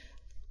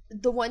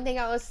 the one thing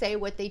I will say,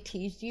 what they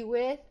teased you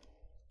with,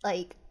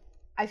 like,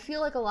 I feel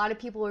like a lot of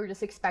people were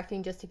just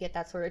expecting just to get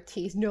that sort of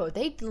tease. No,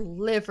 they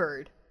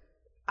delivered.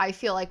 I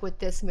feel like with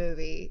this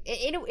movie,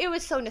 it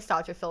was so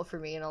nostalgia filled for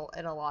me in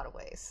a lot of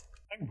ways.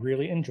 I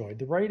really enjoyed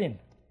the writing,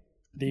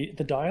 the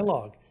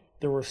dialogue.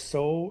 There were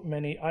so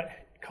many. I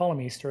call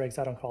them Easter eggs.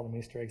 I don't call them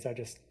Easter eggs. I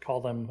just call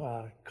them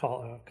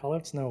call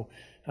outs. No,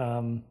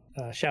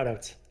 shout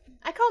outs.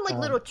 I call them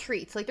like little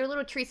treats. Like, they're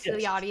little treats to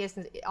Yes.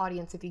 the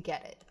audience if you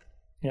get it.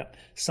 Yeah,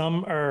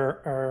 some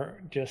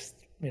are just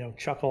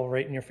chuckle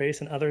right in your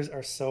face, and others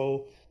are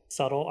so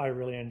subtle. I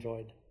really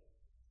enjoyed.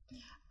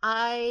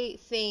 I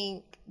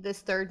think this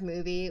third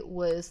movie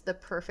was the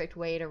perfect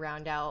way to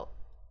round out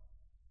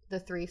the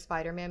 3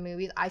 Spider-Man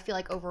movies. I feel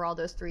like overall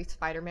those 3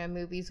 Spider-Man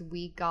movies,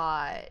 we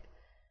got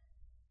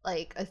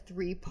like a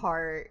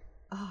 3-part.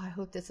 Oh, I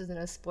hope this isn't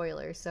a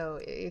spoiler. So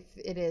if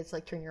it is,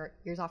 like, turn your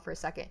ears off for a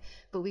second.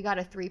 But we got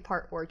a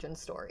 3-part origin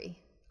story.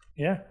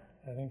 Yeah,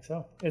 I think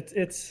so.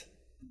 It's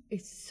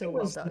so it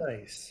well was done.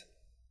 nice.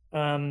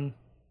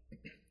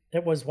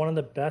 It was one of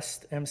the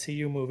best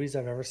MCU movies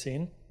I've ever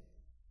seen,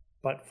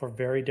 but for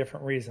very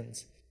different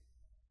reasons.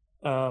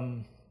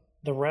 The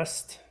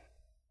rest,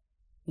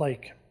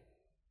 like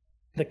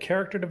the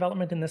character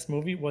development in this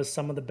movie, was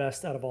some of the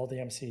best out of all the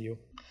MCU.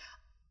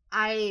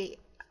 I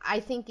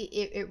think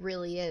it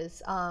really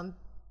is.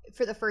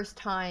 For the first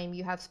time,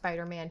 you have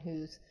Spider-Man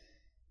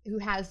who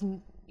has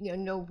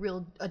no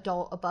real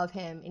adult above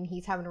him, and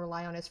he's having to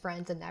rely on his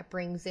friends, and that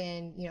brings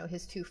in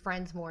his 2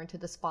 friends more into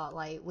the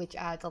spotlight, which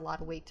adds a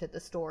lot of weight to the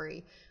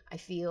story. I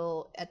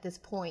feel at this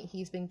point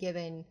he's been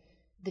given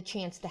the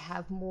chance to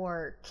have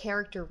more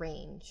character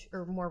range,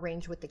 or more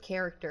range with the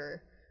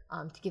character,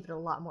 to give it a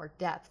lot more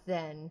depth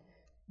than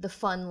the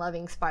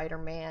fun-loving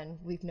Spider-Man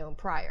we've known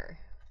prior.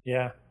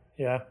 Yeah,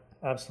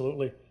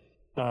 absolutely.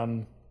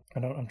 I'm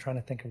trying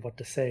to think of what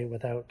to say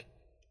without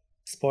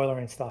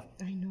spoiling stuff.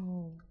 I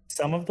know.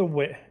 Some of the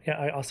way,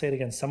 I'll say it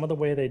again. Some of the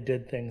way they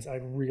did things, I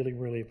really,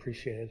 really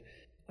appreciated.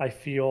 I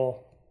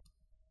feel,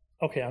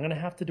 okay, I'm going to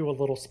have to do a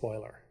little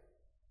spoiler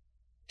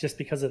just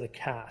because of the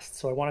cast.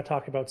 So I want to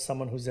talk about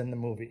someone who's in the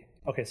movie.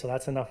 Okay, so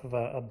that's enough of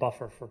a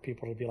buffer for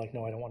people to be like,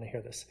 no, I don't want to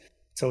hear this.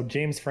 So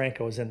James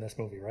Franco is in this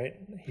movie, right?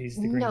 He's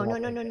the Green No.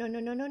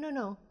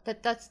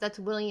 That's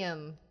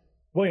William.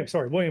 William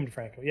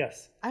DeFranco.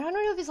 Yes. I don't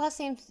know if his last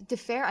name's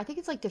DeFaro. I think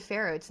it's like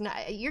DeFaro. It's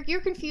not. You're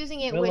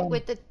confusing it Willem.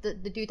 with the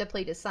dude that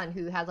played his son,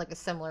 who has like a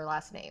similar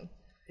last name.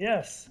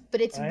 Yes.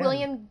 But it's I am.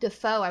 William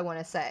Dafoe, I want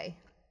to say.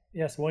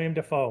 Yes, William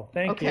Dafoe.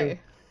 Thank Okay.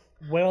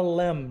 you.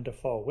 Willem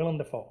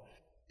Dafoe.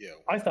 Yeah.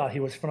 I thought he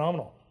was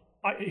phenomenal.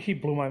 He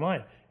blew my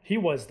mind. He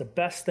was the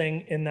best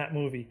thing in that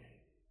movie.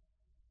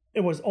 It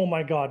was, oh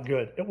my God,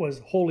 good. It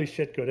was holy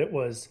shit good. It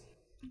was.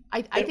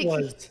 I think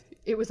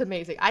it was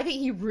amazing. I think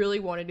he really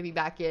wanted to be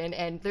back in,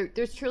 and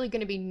there's truly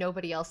going to be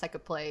nobody else that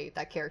could play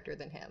that character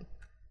than him.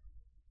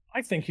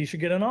 I think he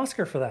should get an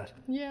Oscar for that.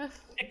 Yeah.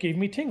 It gave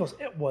me tingles.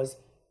 It was,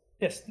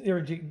 yes,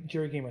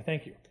 Jerry Gamer,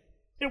 thank you.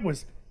 It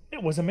was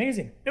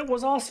amazing. It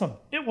was awesome.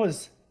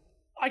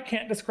 I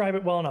can't describe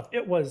it well enough.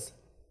 It was,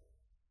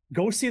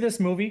 go see this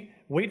movie,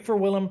 wait for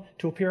Willem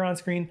to appear on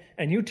screen,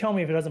 and you tell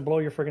me if it doesn't blow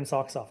your friggin'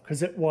 socks off,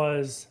 because it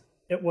was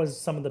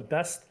some of the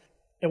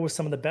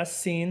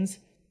best scenes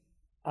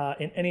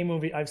in any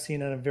movie I've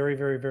seen in a very,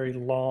 very, very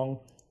long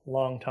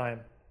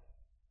time.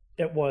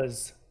 It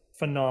was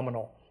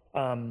phenomenal.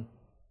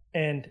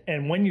 And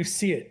when you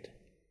see it,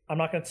 I'm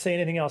not going to say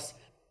anything else.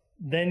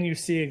 Then you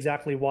see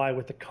exactly why,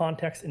 with the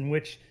context in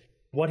which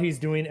what he's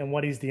doing and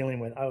what he's dealing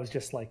with. I was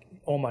just like,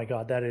 oh my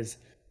God, that is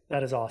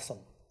awesome.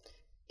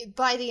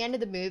 By the end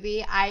of the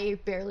movie, I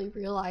barely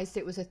realized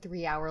it was a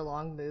 3-hour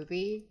long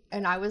movie.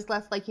 And I was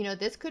left like,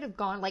 this could have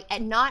gone, like,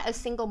 and not a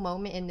single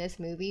moment in this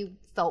movie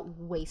felt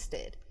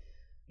wasted.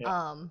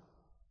 Yeah.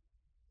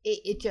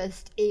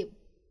 It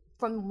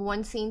from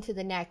one scene to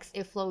the next,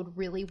 it flowed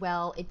really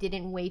well. It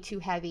didn't weigh too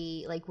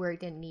heavy, like where it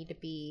didn't need to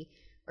be,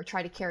 or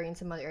try to carry in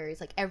some other areas.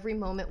 Like, every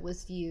moment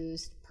was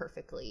used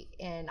perfectly.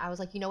 And I was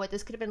like, you know what,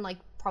 this could have been like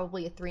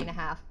probably a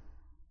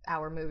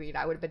 3.5-hour movie, and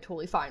I would have been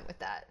totally fine with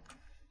that.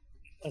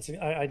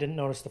 I didn't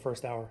notice the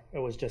first hour. It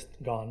was just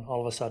gone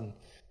all of a sudden.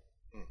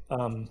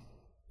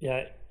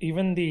 Yeah,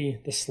 even the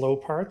slow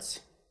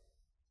parts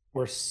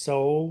were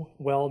so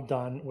well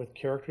done with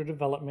character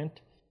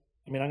development.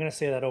 I mean, I'm going to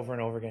say that over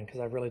and over again because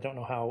I really don't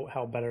know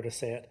how better to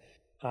say it.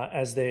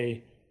 As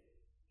they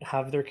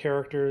have their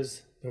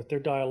characters, with their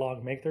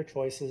dialogue, make their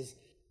choices,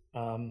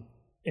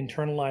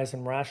 internalize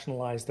and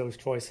rationalize those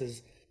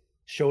choices,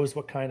 shows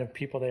what kind of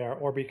people they are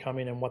or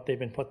becoming and what they've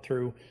been put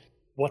through,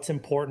 what's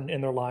important in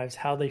their lives,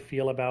 how they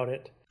feel about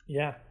it.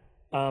 Yeah.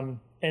 And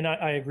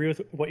I agree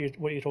with what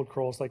you told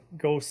Kroll's, like,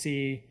 go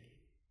see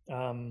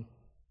the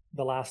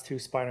last 2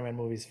 Spider-Man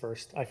movies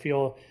first. I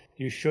feel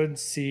you should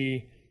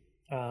see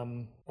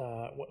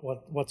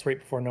what's right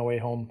before No Way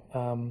Home.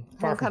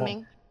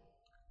 Homecoming.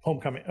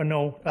 Homecoming. Oh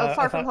no.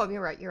 Far From Home.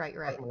 You're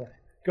right.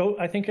 Go.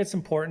 I think it's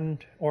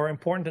important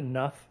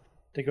enough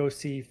to go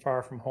see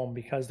Far From Home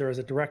because there is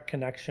a direct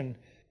connection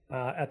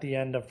at the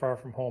end of Far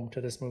From Home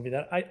to this movie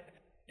that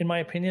in my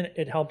opinion,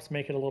 it helps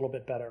make it a little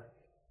bit better.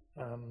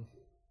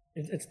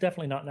 It's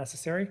definitely not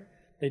necessary.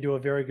 They do a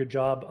very good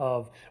job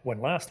of,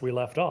 when last we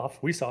left off,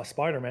 we saw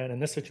Spider-Man in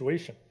this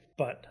situation.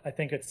 But I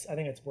think it's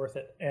worth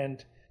it.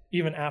 And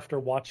even after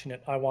watching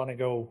it, I want to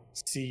go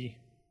see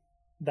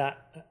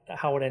that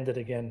how it ended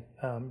again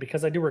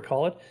because I do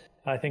recall it.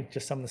 I think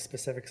just some of the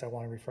specifics I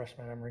want to refresh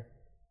my memory.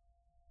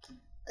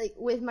 Like,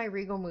 with my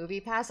Regal Movie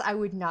Pass, I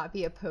would not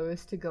be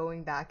opposed to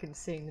going back and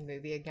seeing the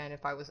movie again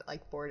if I was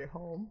like bored at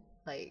home.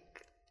 Like,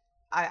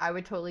 I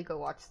would totally go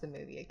watch the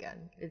movie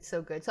again. It's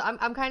so good. So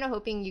I'm kind of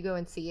hoping you go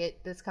and see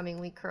it this coming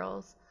week,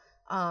 Curls.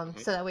 So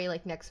that way,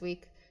 like, next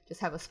week,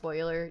 just have a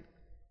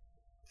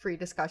spoiler-free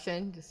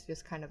discussion.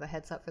 Just kind of a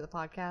heads up for the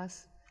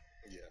podcast.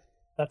 Yeah.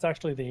 That's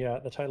actually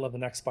the title of the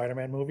next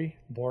Spider-Man movie,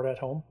 Bored at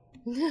Home.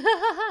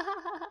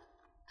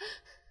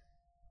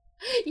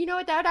 You know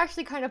what? That would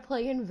actually kind of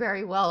play in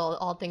very well,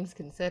 all things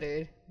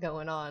considered,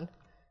 going on.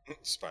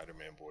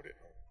 Spider-Man Bored at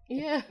Home.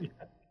 Yeah.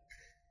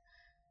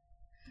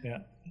 Yeah.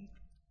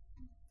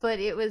 But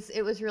it was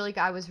really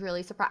good. I was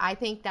really surprised. I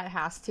think that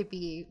has to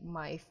be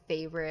my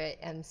favorite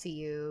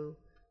MCU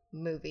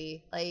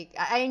movie. Like,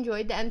 I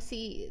enjoyed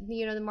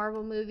the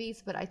Marvel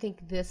movies, but I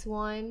think this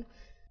one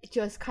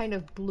just kind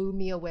of blew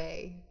me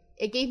away.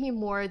 It gave me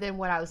more than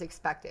what I was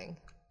expecting.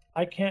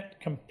 I can't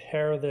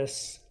compare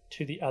this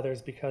to the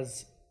others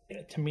because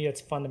to me it's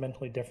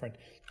fundamentally different.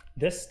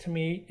 This to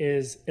me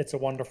is It's a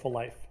Wonderful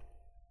Life.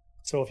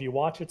 So if you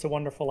watch It's a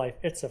Wonderful Life,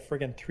 it's a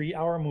friggin'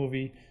 3-hour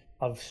movie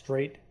of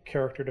straight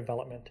character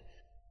development.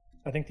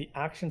 I think the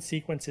action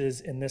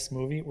sequences in this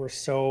movie were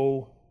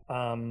so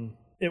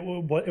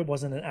it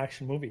wasn't an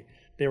action movie.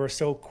 They were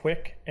so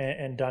quick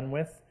and done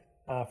with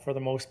for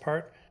the most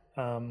part.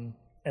 And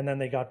then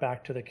they got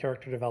back to the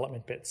character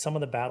development bit. Some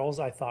of the battles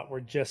I thought were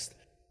just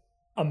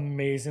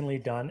amazingly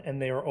done, and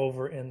they were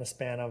over in the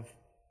span of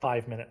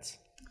 5 minutes.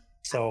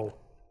 So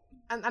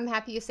I'm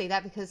happy you say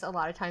that because a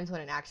lot of times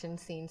when an action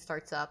scene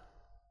starts up,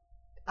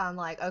 I'm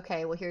like,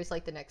 okay, well, here's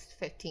like the next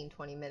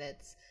 15-20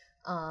 minutes.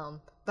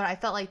 But I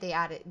felt like they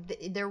added,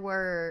 there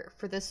were,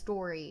 for this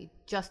story,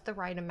 just the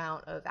right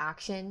amount of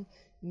action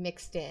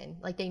mixed in.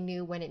 Like, they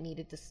knew when it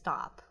needed to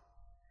stop.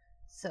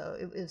 So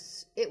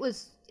it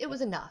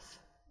was enough.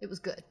 It was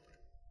good.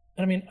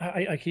 I mean,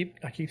 I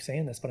keep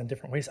saying this, but in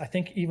different ways. I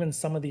think even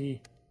some of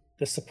the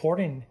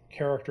supporting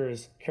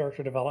characters,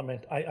 character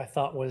development, I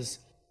thought was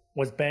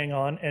bang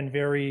on and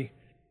very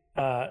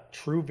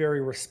true,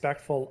 very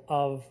respectful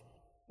of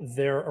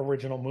their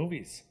original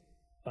movies,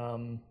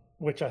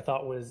 which I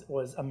thought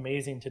was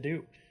amazing to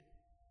do.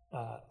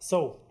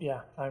 So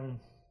yeah,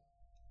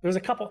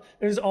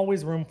 there's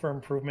always room for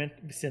improvement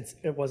since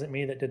it wasn't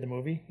me that did the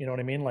movie. You know what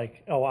I mean?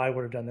 Like, oh, I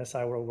would have done this.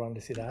 I would have wanted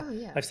to see that. Oh,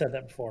 yeah. I've said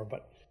that before,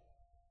 but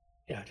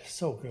yeah, just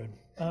so good.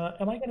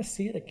 Am I going to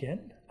see it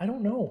again? I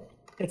don't know.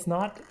 It's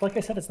not, like I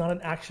said, it's not an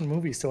action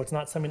movie, so it's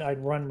not something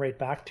I'd run right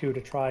back to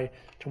try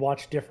to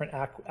watch different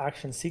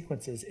action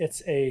sequences.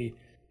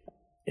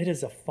 It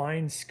is a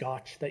fine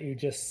scotch that you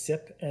just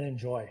sip and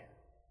enjoy.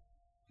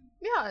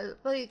 Yeah,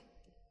 like,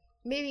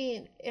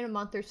 maybe in a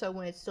month or so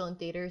when it's still in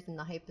theaters and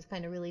the hype has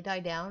kind of really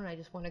died down and I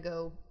just want to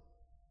go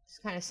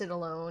just kind of sit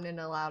alone in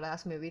a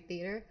loud-ass movie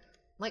theater,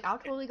 like, I'll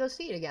totally go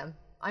see it again.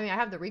 I mean, I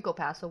have the Regal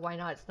Pass, so why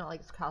not? It's not like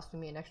it's costing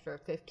me an extra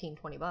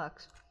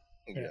 $15-20.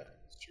 Yeah,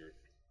 it's true.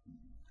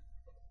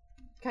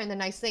 Kind of the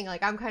nice thing,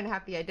 like, I'm kind of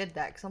happy I did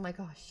that, because I'm like,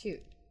 oh, shoot.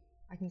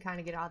 I can kind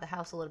of get out of the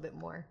house a little bit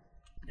more.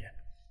 Yeah.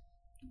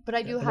 But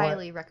I do The more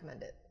highly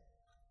recommend it.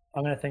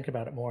 I'm going to think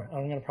about it more.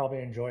 I'm going to probably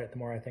enjoy it the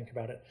more I think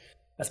about it,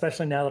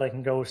 especially now that I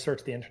can go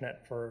search the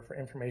internet for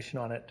information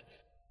on it.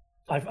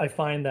 I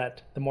find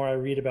that the more I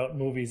read about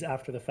movies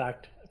after the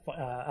fact,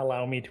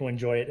 allow me to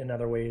enjoy it in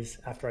other ways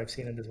after I've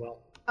seen it as well.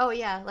 Oh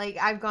yeah, like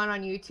I've gone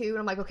on YouTube and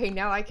I'm like, okay,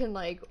 now I can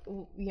like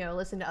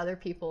listen to other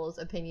people's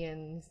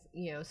opinions,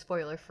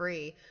 spoiler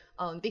free.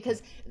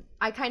 Because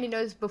I kind of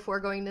noticed before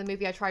going to the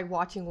movie, I tried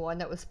watching one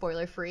that was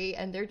spoiler free,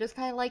 and they're just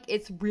kind of like,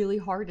 it's really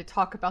hard to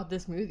talk about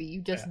this movie.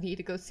 You just need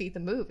to go see the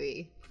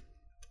movie.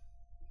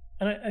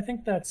 And I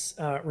think that's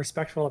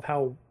respectful of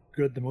how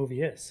good the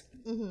movie is.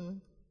 Mm-hmm.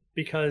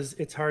 Because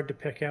it's hard to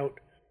pick out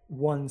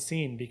one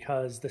scene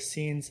because the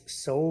scenes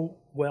so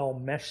well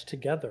meshed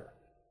together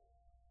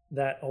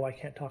that, oh, I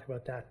can't talk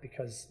about that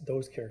because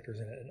those characters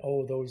in it, and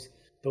oh,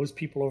 those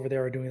people over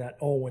there are doing that.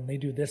 Oh, when they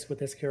do this with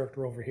this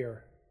character over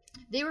here.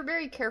 They were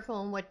very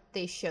careful in what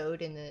they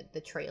showed in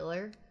the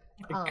trailer.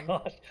 My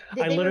God,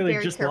 they I literally were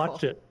very just careful.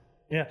 watched it.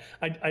 Yeah,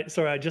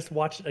 I just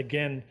watched it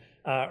again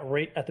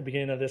right at the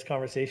beginning of this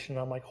conversation.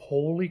 I'm like,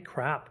 holy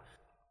crap.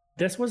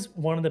 This was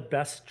one of the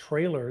best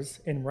trailers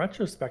in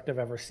retrospect I've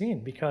ever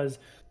seen because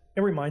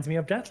it reminds me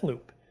of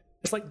Deathloop.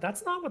 It's like,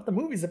 that's not what the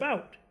movie's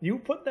about. You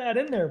put that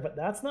in there, but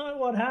that's not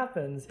what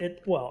happens.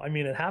 It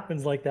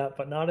happens like that,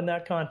 but not in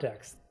that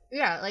context.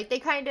 Yeah, like they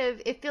kind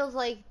of, it feels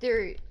like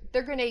they're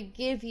gonna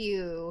give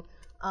you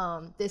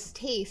this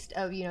taste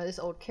of, this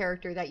old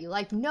character that you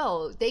like.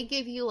 No, they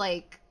give you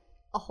like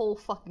a whole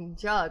fucking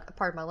jug,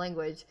 pardon my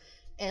language,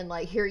 and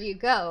like, here you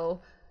go.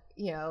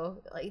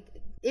 Like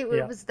it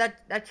was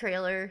that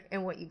trailer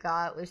and what you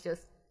got was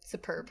just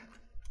superb.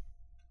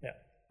 Yeah,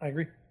 I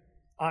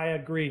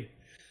agree.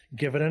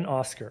 Give it an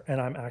Oscar.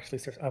 And I'm actually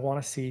serious. I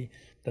want to see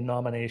the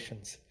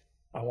nominations.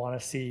 I want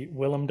to see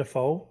Willem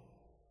Dafoe,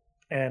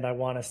 and I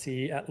want to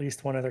see at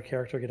least one other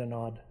character get a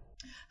nod.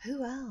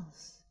 Who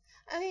else?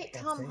 I mean,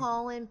 Tom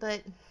Holland,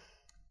 but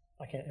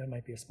I can't. It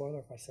might be a spoiler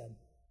if I said,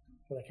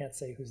 but I can't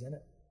say who's in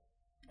it.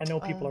 I know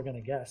people are going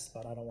to guess,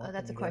 but I don't want. Oh,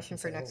 that's a question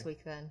for next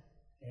week then.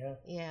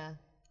 Yeah.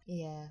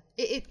 Yeah.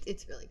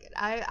 It's really good.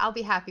 I'll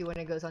be happy when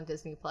it goes on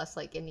Disney Plus,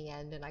 like in the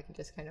end, and I can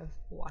just kind of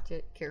watch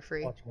it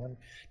carefree. Watch one.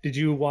 Did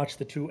you watch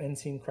the 2 end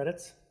scene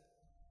credits?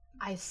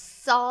 I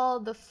saw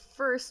the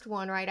first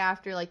one right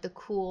after like the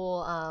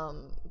cool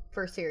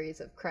first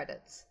series of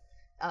credits.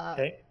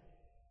 Okay.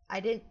 I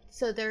didn't.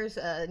 So there's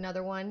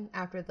another one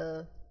after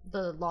the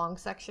long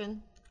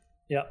section.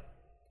 Yeah.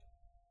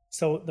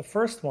 So the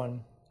first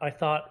one, I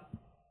thought,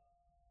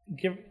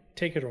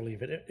 take it or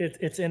leave it.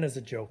 It's in as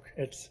a joke.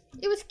 It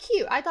was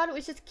cute. I thought it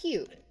was just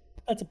cute.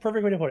 That's a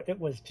perfect way to put it. It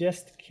was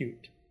just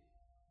cute.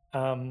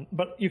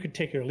 But you could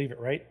take it or leave it,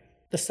 right?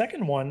 The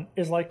second one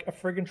is like a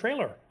friggin'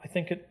 trailer. I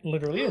think it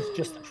literally is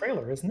just a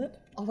trailer, isn't it?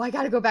 Oh, I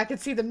gotta go back and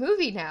see the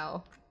movie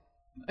now.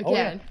 Again. Oh,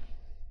 yeah.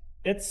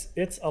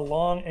 It's a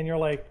long, and you're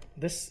like,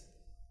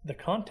 the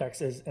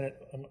context is, and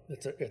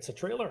it's a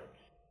trailer,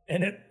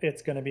 and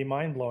it's going to be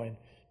mind blowing.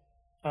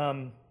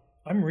 I'm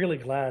really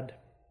glad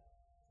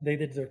they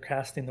did their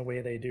casting the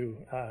way they do.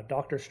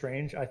 Doctor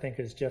Strange, I think,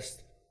 is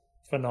just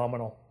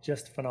phenomenal.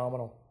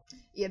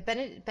 Yeah,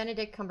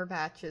 Benedict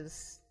Cumberbatch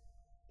is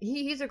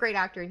he's a great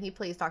actor, and he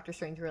plays Doctor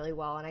Strange really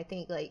well. And I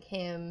think like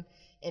him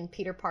and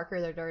Peter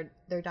Parker,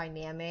 their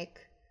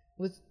dynamic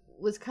was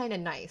kind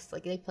of nice.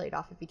 Like they played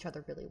off of each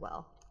other really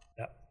well.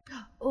 Yeah.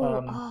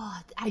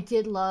 I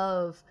did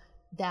love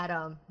that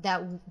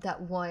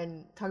that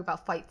one, talk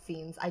about fight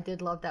scenes. I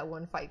did love that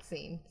one fight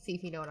scene. See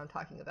if you know what I'm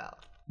talking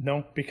about.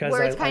 No, because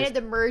where it's kind of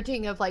the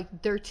merging of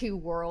like their two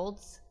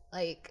worlds,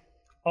 like.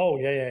 Oh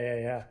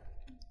yeah.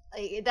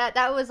 Like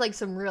that was like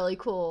some really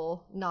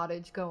cool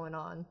knowledge going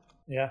on.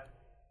 Yeah.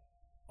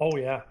 Oh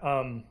yeah.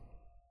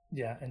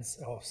 Yeah, and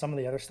some of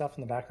the other stuff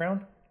in the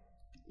background.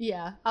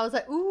 Yeah, I was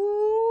like,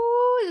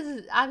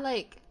 ooh, I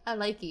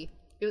like you.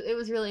 It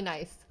was really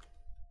nice.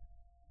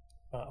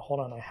 Hold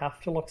on, I have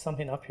to look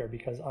something up here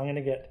because I'm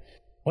gonna get.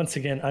 Once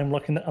again, I'm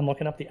looking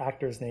up the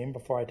actor's name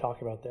before I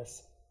talk about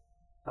this,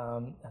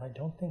 and I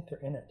don't think they're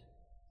in it.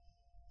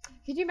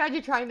 Could you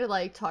imagine trying to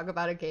like talk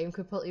about a game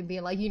completely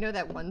being like,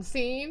 that one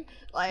scene,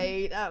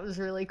 like that was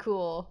really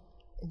cool,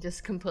 and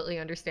just completely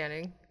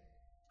understanding,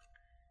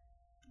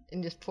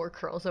 and just poor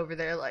Curls over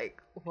there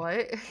like,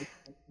 what?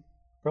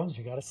 Girls,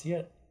 you gotta see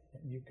it.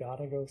 You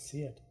gotta go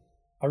see it.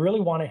 I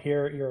really want to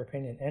hear your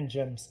opinion and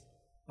Jim's.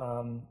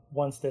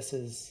 Once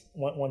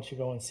you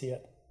go and see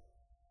it.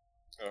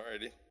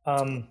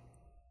 Alrighty.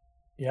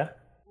 Yeah.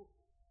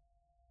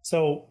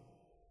 So,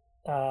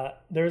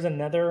 there's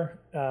another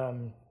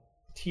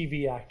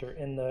TV actor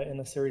in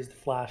the series The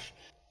Flash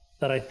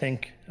that I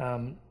think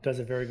does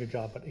a very good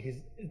job. But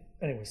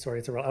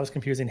I was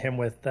confusing him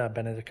with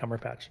Benedict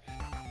Cumberbatch.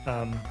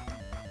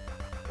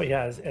 But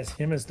yeah, as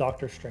him as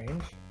Doctor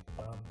Strange,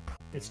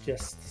 it's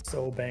just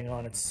so bang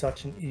on. It's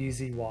such an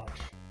easy watch.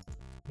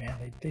 Man,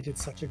 they did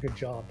such a good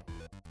job.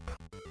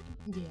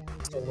 Yeah.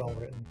 So well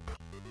written.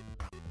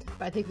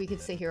 But I think we could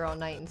sit here all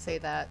night and say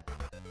that.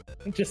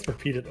 Just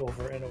repeat it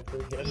over and over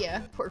again.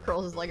 Yeah, poor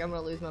Curls is like, I'm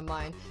gonna lose my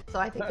mind. So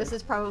I think this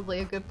is probably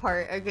a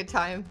good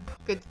time,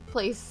 good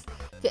place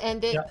to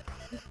end it. Yep.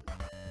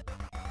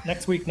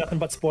 Next week, nothing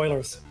but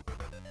spoilers.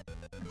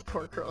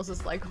 Poor Curls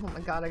is like, oh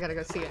my god, I gotta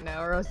go see it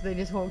now, or else they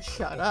just won't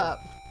shut up.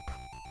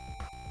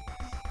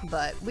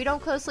 But we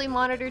don't closely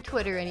monitor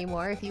Twitter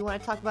anymore. If you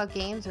want to talk about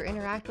games or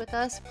interact with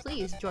us,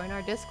 please join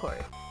our Discord.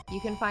 You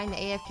can find the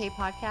AFK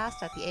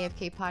Podcast at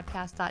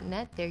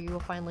theafkpodcast.net. There you will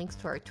find links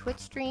to our Twitch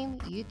stream,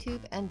 YouTube,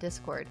 and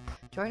Discord.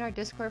 Join our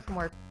Discord for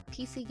more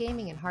PC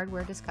gaming and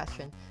hardware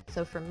discussion.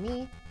 So from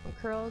me, from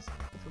Curls,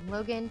 and from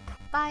Logan,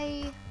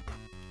 bye!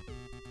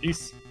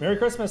 Peace. Merry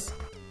Christmas.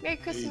 Merry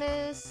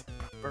Christmas!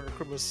 Merry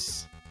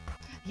Christmas.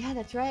 Yeah,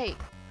 that's right.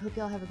 Hope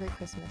y'all have a great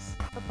Christmas.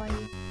 Bye-bye.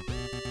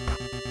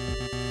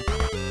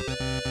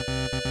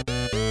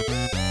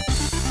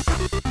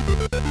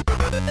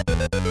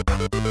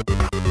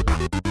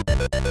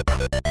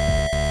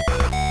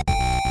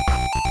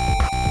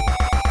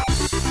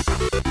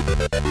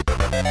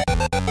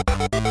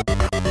 Thank you.